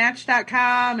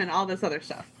Match.com and all this other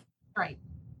stuff. Right.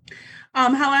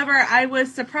 However, I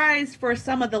was surprised for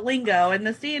some of the lingo in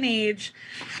this day and age.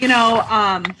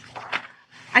 I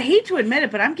hate to admit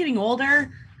it, but I'm getting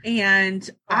older, and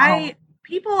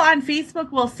people on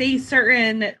Facebook will say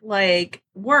certain like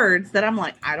words that I'm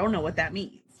like, I don't know what that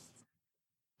means.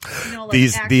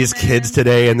 Like these kids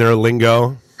today and their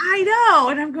lingo. I know,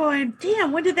 and I'm going,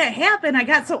 damn, when did that happen? I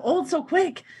got so old so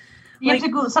quick. You have to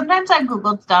Google. Sometimes I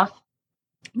Googled stuff.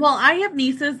 Well, I have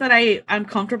nieces that I'm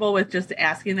comfortable with just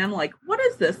asking them, like, what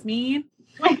does this mean?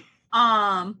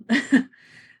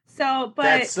 So, but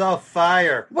that's a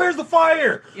fire. Where's the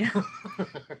fire? Yeah.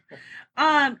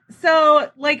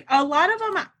 So like a lot of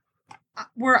them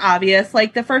were obvious.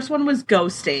 Like the first one was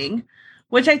ghosting,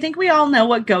 which I think we all know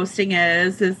what ghosting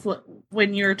is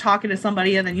when you're talking to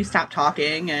somebody and then you stop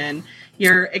talking and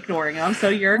you're ignoring them. So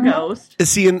you're a ghost.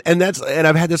 See, and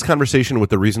I've had this conversation with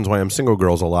the reasons why I'm single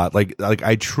girls a lot. Like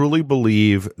I truly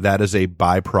believe that is a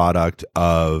byproduct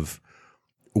of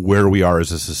where we are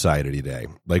as a society today.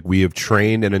 Like we've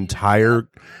trained an entire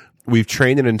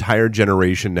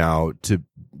generation now to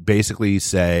basically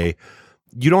say,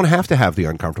 you don't have to have the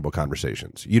uncomfortable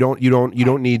conversations. You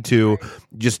don't need to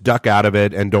just duck out of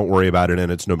it and don't worry about it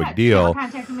and it's no big deal. Don't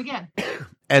contact them again.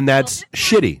 And that's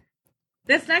shitty.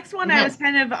 This next one I was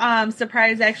kind of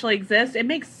surprised actually exists. It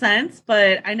makes sense,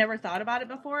 but I never thought about it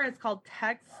before. It's called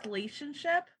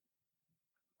textlationship.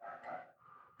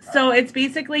 So it's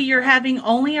basically you're having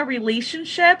only a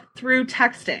relationship through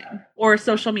texting or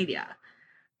social media.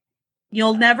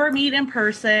 You'll never meet in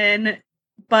person,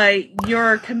 but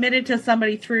you're committed to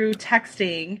somebody through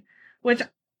texting, which,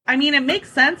 I mean, it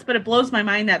makes sense, but it blows my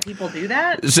mind that people do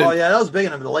that. So, that was big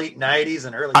in the late 90s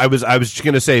and early. I was just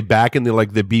going to say back in the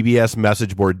BBS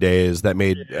message board days that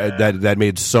made that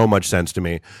made so much sense to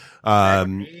me.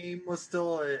 Name was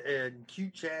still in Q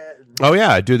chat. Oh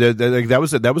yeah, dude,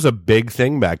 that was a big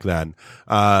thing back then.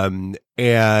 And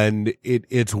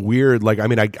it's weird. Like, I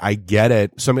mean, I get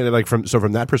it. Something like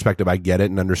from that perspective, I get it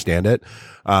and understand it.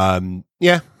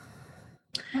 Yeah.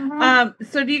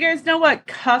 So do you guys know what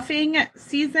cuffing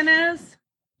season is?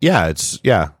 Yeah,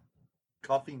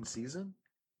 Cuffing season?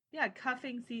 Yeah,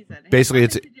 cuffing season. Basically,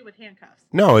 it's to do with handcuffs.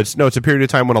 No, it's a period of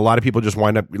time when a lot of people just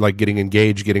wind up like getting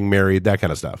engaged, getting married, that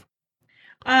kind of stuff.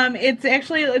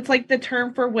 It's like the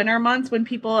term for winter months when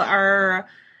people are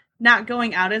not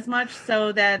going out as much,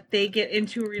 so that they get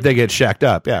into a relationship. They get shacked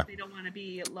up. Yeah, they don't want to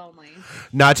be lonely.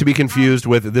 Not to be confused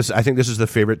with this. I think this is the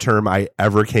favorite term I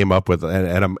ever came up with,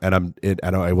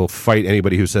 and I will fight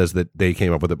anybody who says that they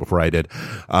came up with it before I did.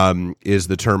 Is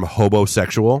the term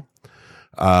hobosexual,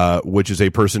 which is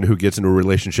a person who gets into a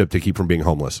relationship to keep from being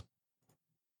homeless.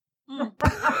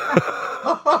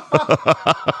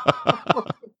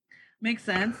 Makes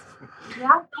sense.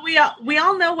 Yeah. We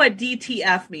all know what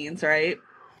DTF means, right?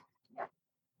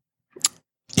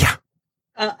 Yeah.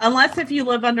 Unless if you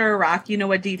live under a rock, you know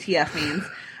what DTF means.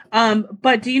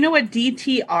 But do you know what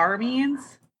DTR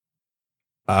means?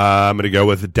 I'm going to go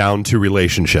with down to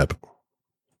relationship.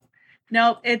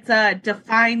 No, it's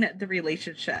define the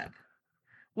relationship.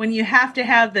 When you have to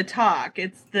have the talk,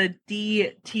 it's the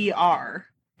DTR.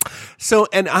 So,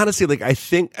 and honestly, like, I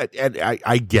think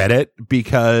I get it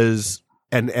because,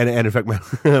 and in fact,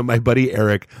 my buddy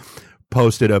Eric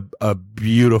posted a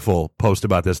beautiful post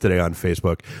about this today on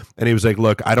Facebook. And he was like,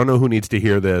 look, I don't know who needs to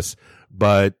hear this,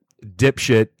 but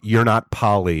dipshit, you're not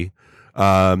poly.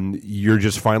 You're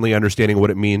just finally understanding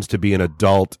what it means to be an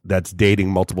adult that's dating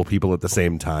multiple people at the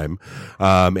same time,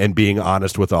 and being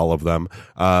honest with all of them.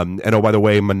 And oh, by the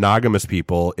way, monogamous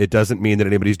people, it doesn't mean that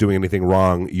anybody's doing anything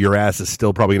wrong. Your ass is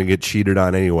still probably going to get cheated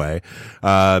on anyway. So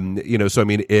I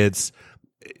mean, it's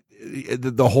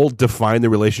the whole define the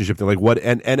relationship thing, like what,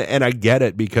 and I get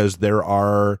it because there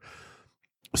are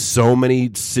so many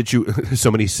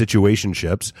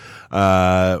situationships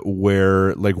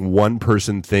where like one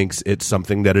person thinks it's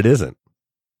something that it isn't.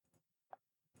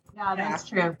 Yeah, that's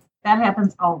true. That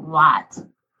happens a lot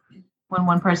when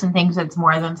one person thinks it's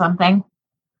more than something.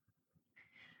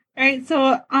 All right,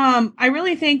 so I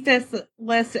really think this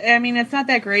list, I mean, it's not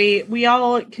that great. We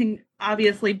all can,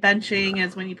 obviously, benching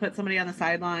is when you put somebody on the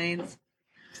sidelines.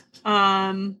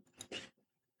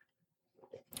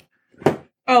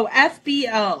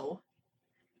 FBO,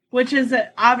 which is,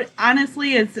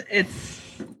 honestly, it's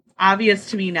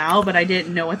obvious to me now, but I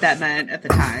didn't know what that meant at the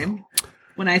time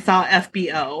when I saw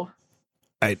FBO.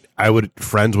 I would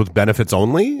friends with benefits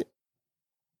only.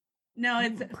 No,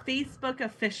 it's Facebook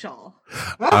official.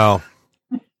 Oh,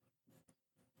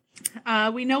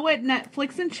 we know what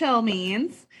Netflix and chill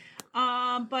means,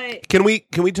 but can we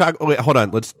talk? Oh, wait, hold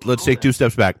on. Let's take 2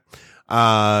 steps back.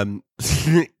 Can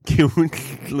we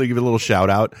give a little shout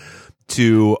out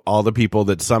to all the people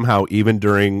that somehow, even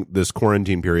during this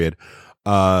quarantine period,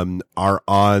 are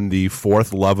on the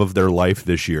 4th love of their life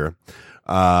this year.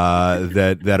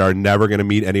 That are never going to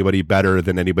meet anybody better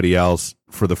than anybody else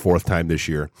for the 4th time this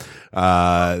year.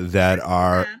 That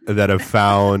have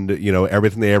found,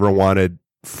 everything they ever wanted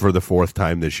for the 4th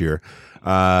time this year.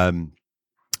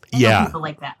 Yeah. People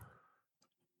like that.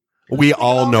 We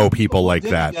all know people like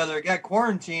that. Together got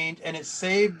quarantined, and it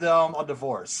saved them a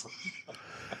divorce.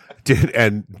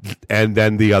 And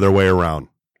then the other way around.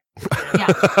 Yeah.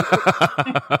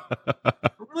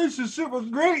 Relationship was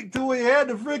great until we had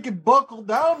to freaking buckle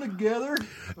down together.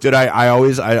 Did I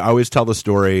always tell the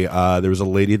story. There was a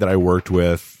lady that I worked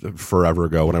with forever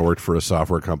ago when I worked for a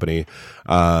software company.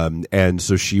 And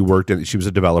so she was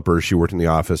a developer. She worked in the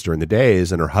office during the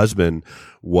days, and her husband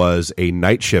was a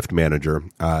night shift manager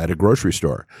at a grocery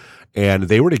store. And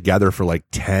they were together for like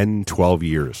 10, 12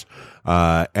 years.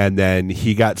 And then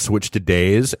he got switched to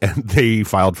days, and they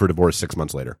filed for divorce 6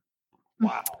 months later.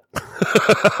 Wow.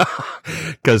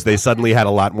 Because they suddenly had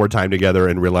a lot more time together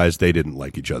and realized they didn't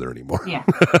like each other anymore. Yeah.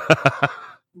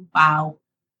 Wow.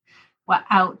 Well,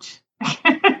 ouch.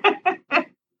 all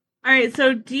right.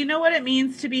 So, do you know what it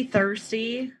means to be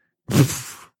thirsty?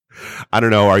 I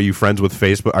don't know. Are you friends with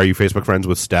Facebook? Are you Facebook friends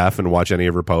with Steph and watch any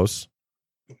of her posts?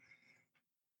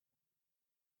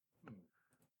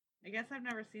 I guess I've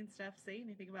never seen Steph say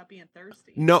anything about being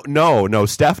thirsty. No.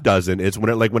 Steph doesn't. It's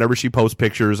whenever she posts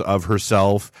pictures of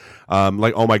herself,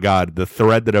 like, oh my God, the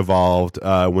thread that evolved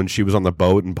when she was on the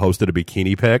boat and posted a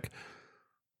bikini pic.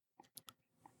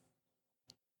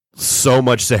 So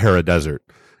much Sahara Desert.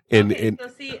 So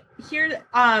see here,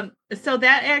 so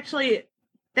that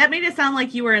made it sound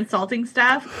like you were insulting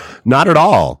Steph. Not at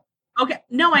all. Okay,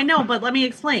 no, I know, but let me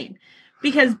explain.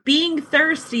 Because being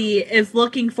thirsty is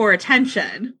looking for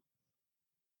attention.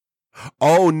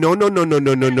 Oh no! Yeah.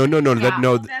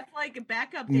 That's like a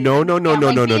backup. No.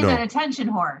 Being an attention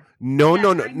whore.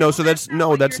 No. So that's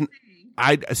no. That's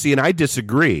I see, and I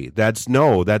disagree. That's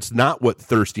not what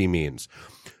thirsty means.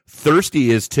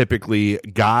 Thirsty is typically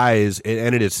guys,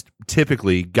 and it is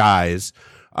typically guys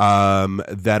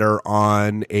that are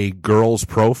on a girl's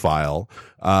profile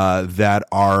that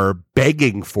are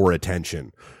begging for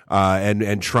attention.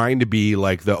 And trying to be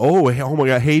like oh my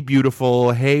God, hey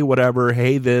beautiful, hey whatever,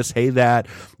 hey this, hey that,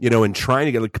 and trying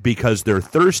to get because they're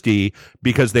thirsty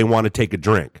because they want to take a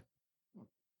drink.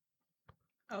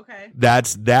 Okay.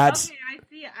 That's okay, I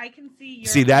see. I can see.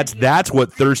 See, that's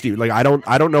what thirsty. Like I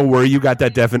don't know where you got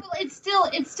that definition. Well,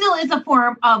 it still is a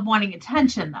form of wanting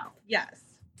attention, though. Yes.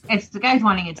 It's the guys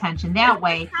wanting attention that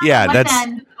way. Yeah, but that's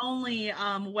then, the only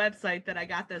website that I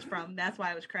got this from. That's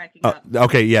why I was cracking up.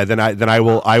 Okay, yeah. Then I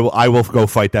will go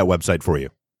fight that website for you.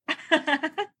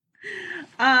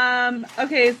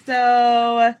 Okay,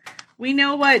 so we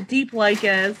know what deep like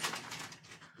is.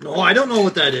 No, I don't know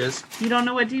what that is. You don't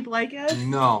know what deep like is?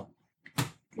 No.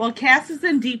 Well, Cass is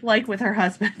in deep like with her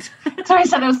husband. So I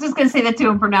said I was just going to say that to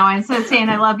him from now on. Instead of saying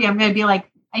I love you, I'm going to be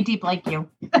like, I deep like you.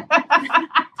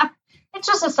 It's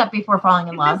just a step before falling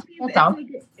in love. That's all. Like,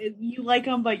 you like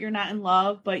them, but you're not in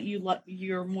love. But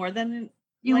you're more than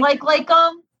you like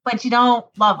them, but you don't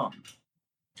love them.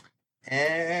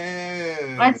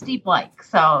 Oh. That's deep like.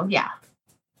 So yeah.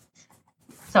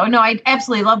 So no, I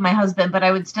absolutely love my husband, but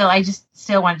I just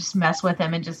still want to just mess with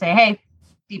him and just say, hey,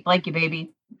 deep like you,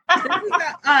 baby.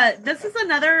 This is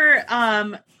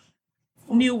another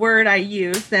new word I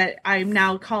use that I'm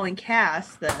now calling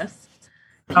Cass. This.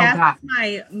 Cass is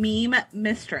my meme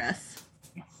mistress.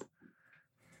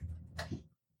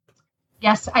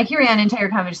 Yes, I carry on entire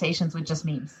conversations with just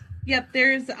memes. Yep,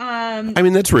 there's I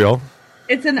mean, that's real.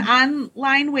 It's an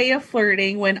online way of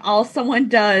flirting when all someone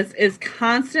does is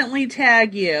constantly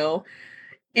tag you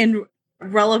in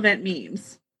relevant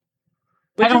memes.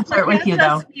 I don't flirt with you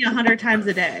though. 100 times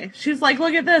a day. She's like,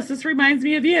 "Look at this. This reminds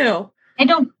me of you." I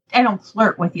don't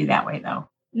flirt with you that way though.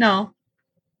 No.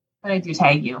 But I do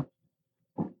tag you.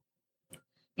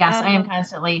 Yes, I am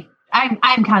constantly.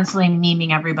 I'm constantly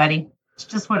memeing everybody. It's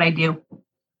just what I do.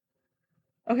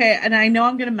 Okay, and I know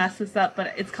I'm going to mess this up,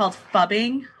 but it's called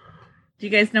phubbing. Do you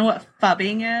guys know what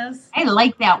phubbing is? I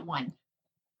like that one.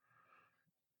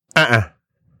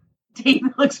 Dave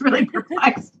looks really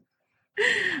perplexed.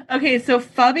 Okay, so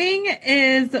phubbing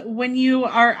is when you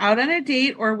are out on a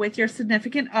date or with your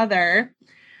significant other,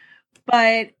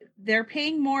 but they're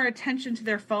paying more attention to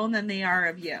their phone than they are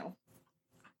of you.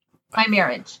 My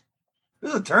marriage.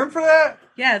 There's a term for that?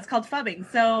 Yeah, it's called phubbing.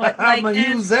 So, I'm going to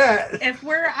use that. If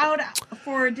we're out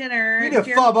for dinner... You need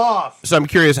to phub off. So I'm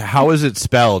curious, how is it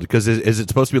spelled? Because is it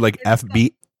supposed to be like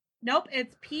FB? Nope,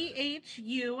 it's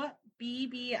PHUBBING.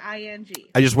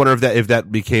 I just wonder if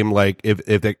that became like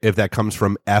if that comes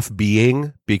from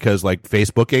FBing, because like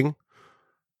Facebooking.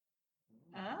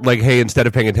 Oh. Like, hey, instead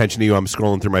of paying attention to you, I'm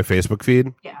scrolling through my Facebook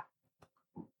feed. Yeah.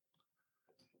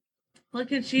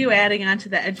 Look at you adding on to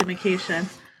the education.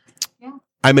 Yeah.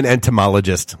 I'm an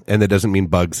entomologist, and that doesn't mean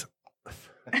bugs.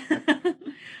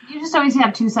 You just always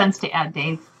have 2 cents to add,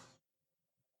 Dave.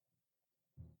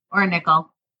 Or a nickel.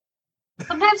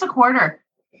 Sometimes a quarter.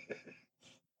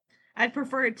 I'd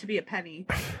prefer it to be a penny.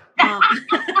 Oh,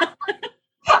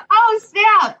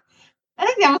 snap. I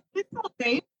think that was a nickel,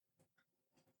 Dave.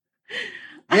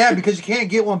 Yeah, because you can't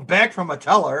get one back from a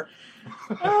teller.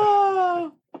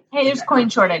 Oh. Hey, there's coin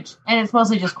shortage, and it's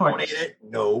mostly just Don't quarters. eat it.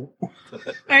 No. All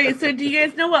right, so do you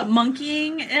guys know what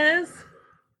monkeying is?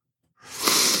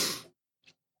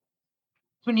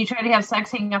 When you try to have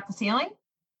sex hanging off the ceiling?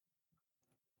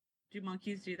 Do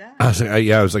monkeys do that?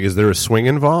 I was like, is there a swing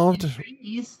involved?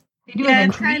 Trees. They do Yeah, it in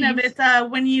it's kind of. trees. It's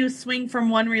when you swing from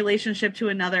one relationship to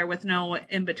another with no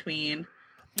in between.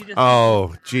 You just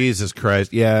Oh, Jesus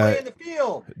Christ! Play Yeah, in the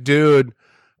field. dude,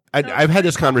 I've had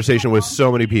this conversation with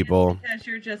so many people. because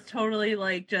you're just totally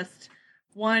like just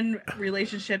one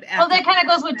relationship. Well, that kind of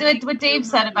goes with After- what Dave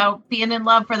said about being in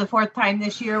love for the 4th time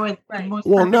this year with the Right. most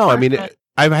Well, perfect no, I mean, person.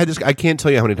 I've had this. I can't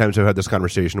tell you how many times I've had this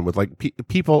conversation with like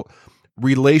people.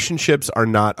 Relationships are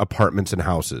not apartments and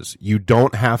houses. You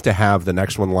don't have to have the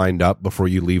next one lined up before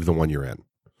you leave the one you're in.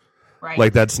 Right.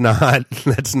 Like that's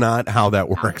not how that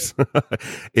works.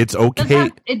 It's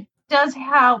okay. It does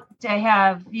help to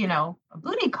have, a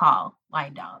booty call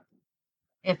lined up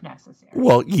if necessary.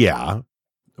 Well, yeah,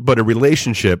 but a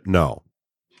relationship, no.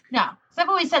 No. So I've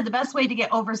always said the best way to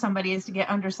get over somebody is to get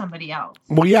under somebody else.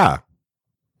 Well, yeah.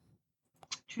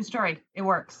 True story. It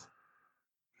works.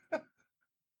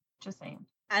 Just saying.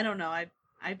 I don't know. I've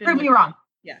been Prove me wrong.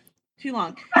 too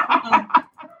long.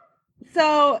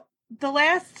 So the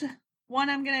last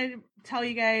one I'm gonna tell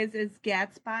you guys is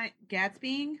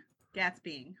Gatsbying. Yes,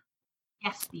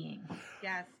 being.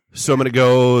 Gas. So I'm going to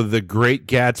go The Great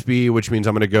Gatsby, which means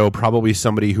I'm going to go probably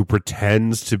somebody who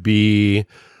pretends to be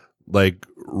like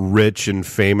rich and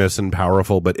famous and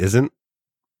powerful, but isn't.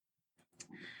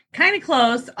 Kind of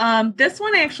close. This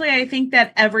one actually, I think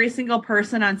that every single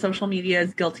person on social media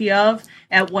is guilty of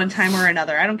at one time or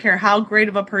another. I don't care how great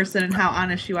of a person and how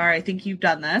honest you are. I think you've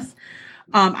done this.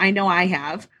 I know I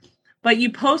have. But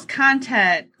you post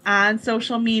content on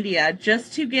social media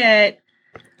just to get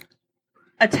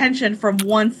attention from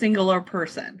one singular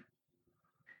person.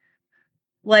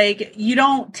 Like, you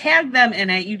don't tag them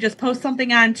in it. You just post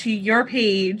something onto your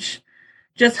page,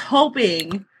 just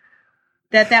hoping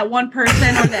that one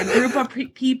person or that group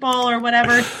of people or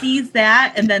whatever sees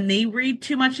that, and then they read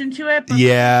too much into it. But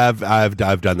Yeah, I've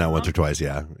done that once or twice.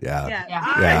 Yeah. Yeah.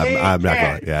 I'm not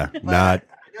going. Yeah, not.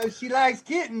 I know she likes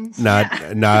kittens. Not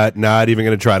even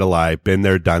going to try to lie. Been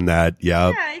there, done that.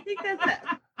 Yep. Yeah, I think that's it.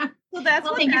 So that's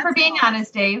Well, what thank you that's for being about.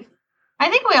 honest, Dave. I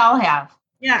think we all have.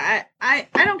 Yeah, I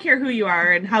don't care who you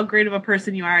are and how great of a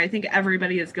person you are. I think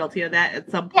everybody is guilty of that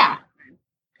at some point. Yeah.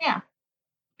 Yeah.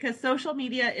 Because social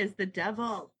media is the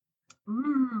devil.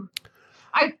 How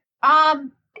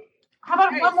about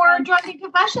All right, one more so- drunken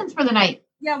confessions for the night?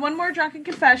 Yeah, one more drunken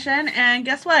confession, and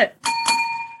guess what?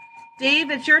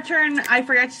 Dave, it's your turn. I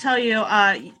forgot to tell you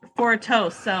for a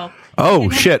toast. So, Oh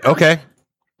shit. Okay.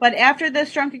 but after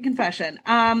this drunken confession,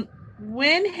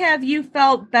 when have you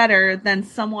felt better than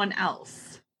someone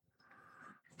else?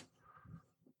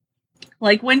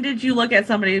 Like, when did you look at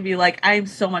somebody and be like, "I'm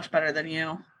so much better than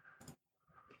you"?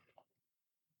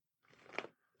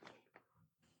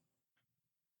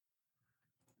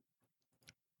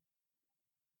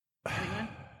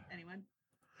 Anyone?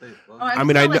 I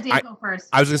mean, I let know- Dave go first.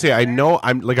 I was gonna say, I know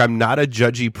I'm not a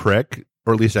judgy prick,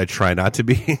 or at least I try not to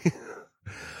be.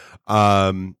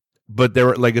 But there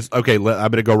were like, I'm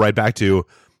gonna go right back to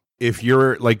if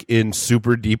you're like in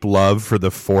super deep love for the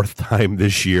 4th time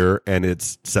this year and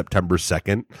it's September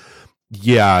 2nd,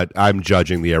 yeah, I'm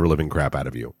judging the ever living crap out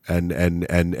of you,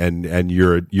 and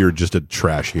you're just a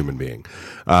trash human being.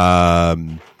 A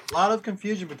lot of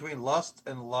confusion between lust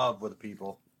and love with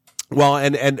people. Well,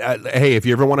 and hey, if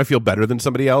you ever want to feel better than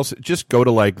somebody else, just go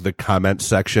to like the comment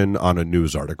section on a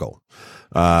news article,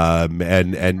 and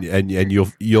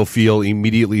you'll feel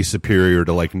immediately superior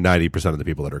to like 90% of the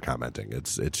people that are commenting.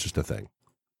 It's just a thing,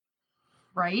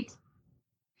 right?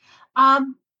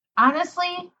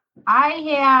 Honestly, I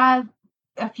have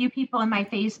a few people in my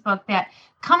Facebook that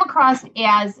come across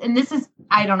as, and this is,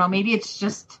 I don't know, maybe it's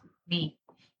just me.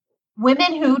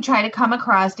 Women who try to come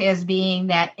across as being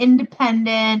that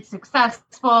independent,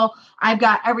 successful, I've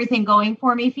got everything going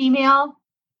for me female,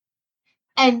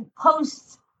 and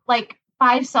posts like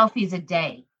 5 selfies a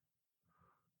day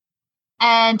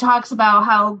and talks about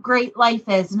how great life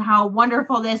is and how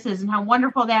wonderful this is and how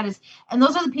wonderful that is. And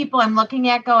those are the people I'm looking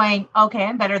at going, okay,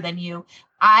 I'm better than you.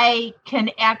 I can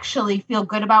actually feel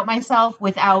good about myself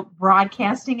without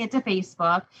broadcasting it to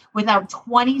Facebook, without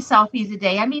 20 selfies a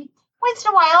day. I mean, once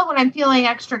in a while, when I'm feeling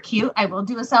extra cute, I will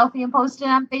do a selfie and post it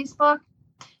on Facebook.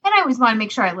 And I always want to make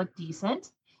sure I look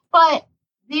decent. But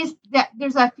there's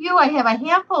I have a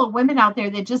handful of women out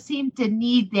there that just seem to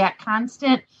need that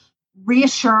constant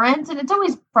reassurance. And it's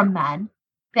always from men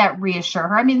that reassure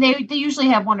her. I mean, they usually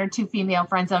have 1 or 2 female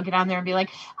friends that'll get on there and be like,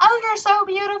 oh, you're so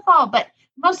beautiful. But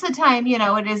most of the time,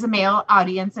 it is a male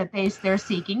audience that they're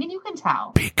seeking. And you can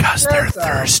tell. Because they're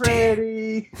thirsty.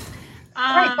 Pretty.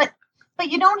 Right,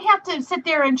 but you don't have to sit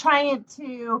there and try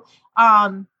to,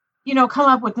 come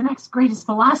up with the next greatest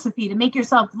philosophy to make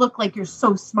yourself look like you're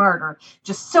so smart or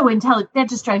just so intelligent. That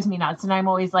just drives me nuts. And I'm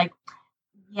always like,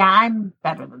 yeah, I'm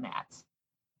better than that.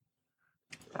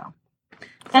 So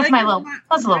that's my little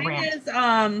rant.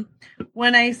 Is,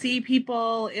 when I see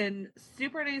people in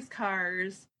super nice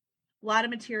cars, a lot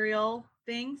of material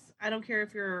things. I don't care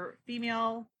if you're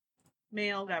female,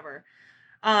 male, whatever.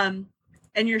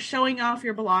 And you're showing off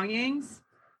your belongings.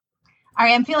 All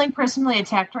right, I'm feeling personally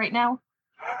attacked right now.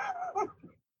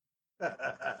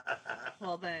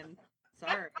 Well, then,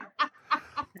 sorry.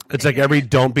 It's like every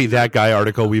 "Don't Be That Guy"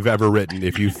 article we've ever written.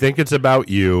 If you think it's about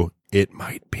you, it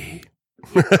might be.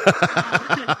 But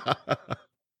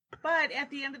at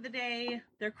the end of the day,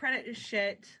 their credit is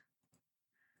shit.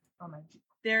 Oh my.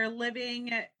 They're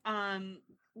living, they're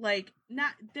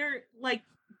like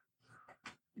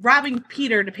robbing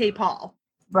Peter to pay Paul.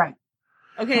 Right.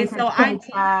 Okay, so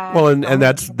and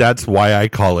that's why I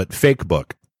call it fake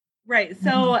book. Right.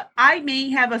 So I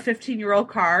may have a 15-year-old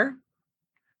car.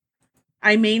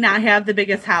 I may not have the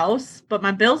biggest house, but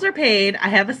my bills are paid. I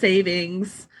have a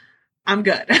savings. I'm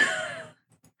good.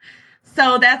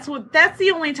 So that's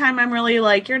the only time I'm really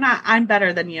like, I'm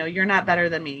better than you. You're not better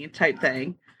than me type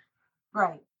thing.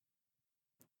 Right.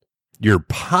 You're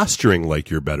posturing like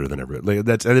you're better than everybody.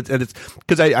 Like it's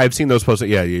because I've seen those posts.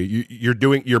 Yeah,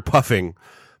 you're puffing,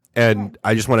 and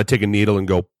I just want to take a needle and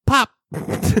go pop.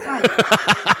 Right.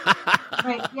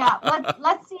 Right. Yeah.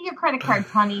 Let's see your credit cards,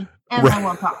 honey, and then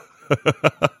we'll talk.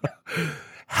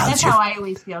 That's how I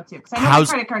always feel too, because I know my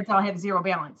credit cards all have zero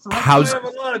balance. So I have a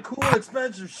lot of cool,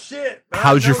 expensive shit.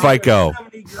 How's your FICO?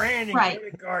 $70,000 in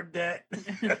credit card debt.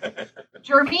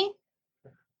 Jeremy,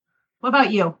 what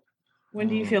about you? When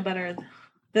do you feel better?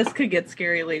 This could get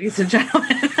scary, ladies and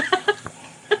gentlemen.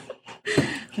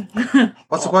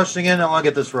 What's the question again? I want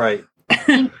to get this right.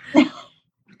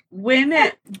 When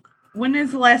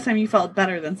is the last time you felt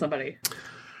better than somebody?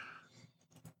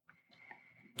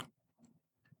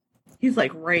 He's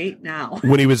like, right now.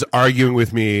 When he was arguing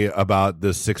with me about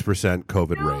the 6%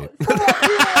 COVID rate.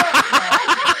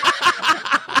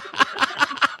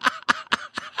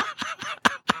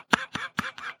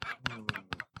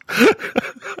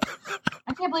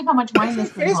 I can't believe how much money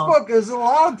this thing Facebook holds. is a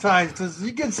lot of times because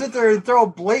you can sit there and throw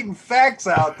blatant facts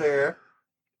out there,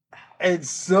 and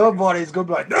somebody's going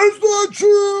to be like, "That's not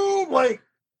true." Like,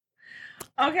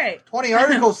 okay, 20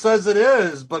 articles says it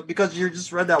is, but because you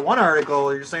just read that one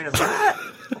article, you're saying it's not.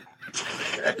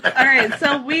 All right,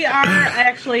 so we are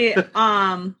actually.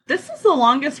 This is the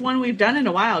longest one we've done in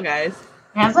a while, guys.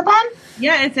 Has it been?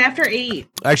 Yeah, it's after 8.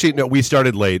 Actually, no, we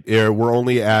started late. We're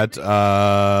only at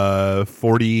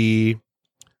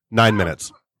 49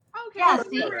 minutes. Okay, Yeah, so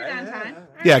see? we're right on time. All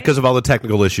Yeah, right. because of all the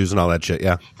technical issues and all that shit.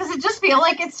 Yeah. Does it just feel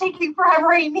like it's taking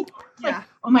forever? Amy? It's like, Yeah.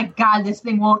 oh my God, this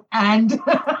thing won't end.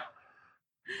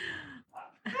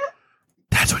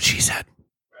 That's what she said.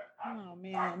 Oh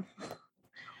man.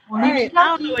 Well, All right, I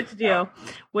don't know what to do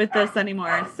with this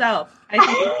anymore. So I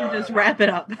think we can just wrap it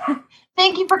up.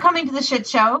 Thank you for coming to the shit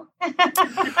show.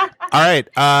 All right.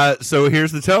 So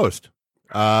here's the toast.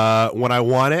 When I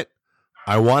want it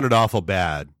awful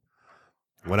bad.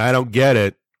 When I don't get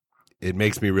it, it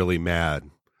makes me really mad.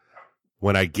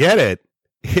 When I get it,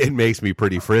 it makes me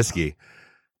pretty frisky.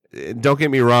 Don't get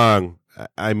me wrong.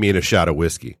 I mean a shot of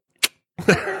whiskey.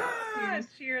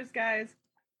 Cheers, guys.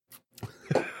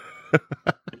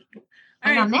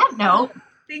 And on that note,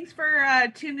 thanks for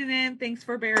tuning in. Thanks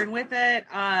for bearing with it.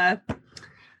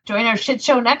 join our shit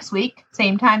show next week.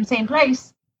 Same time, same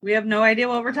place. We have no idea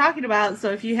what we're talking about.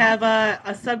 So if you have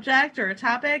a subject or a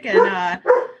topic and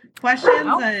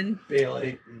questions and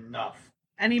Bailey, enough.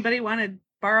 Anybody want to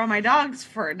borrow my dogs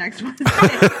for next Wednesday?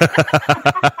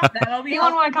 That'll be.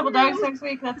 Anyone want a couple dogs next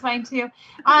week? That's fine too.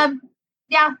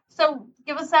 Yeah. So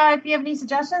give us if you have any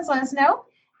suggestions, let us know.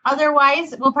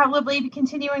 Otherwise, we'll probably be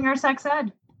continuing our sex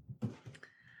ed.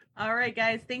 All right,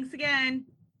 guys. Thanks again.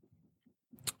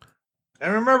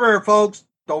 And remember, folks,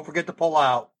 don't forget to pull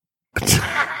out.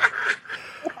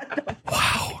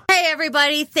 Wow. Hey,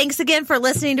 everybody. Thanks again for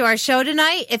listening to our show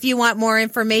tonight. If you want more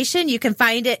information, you can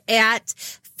find it at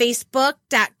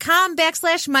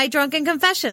facebook.com/My Drunken Confession.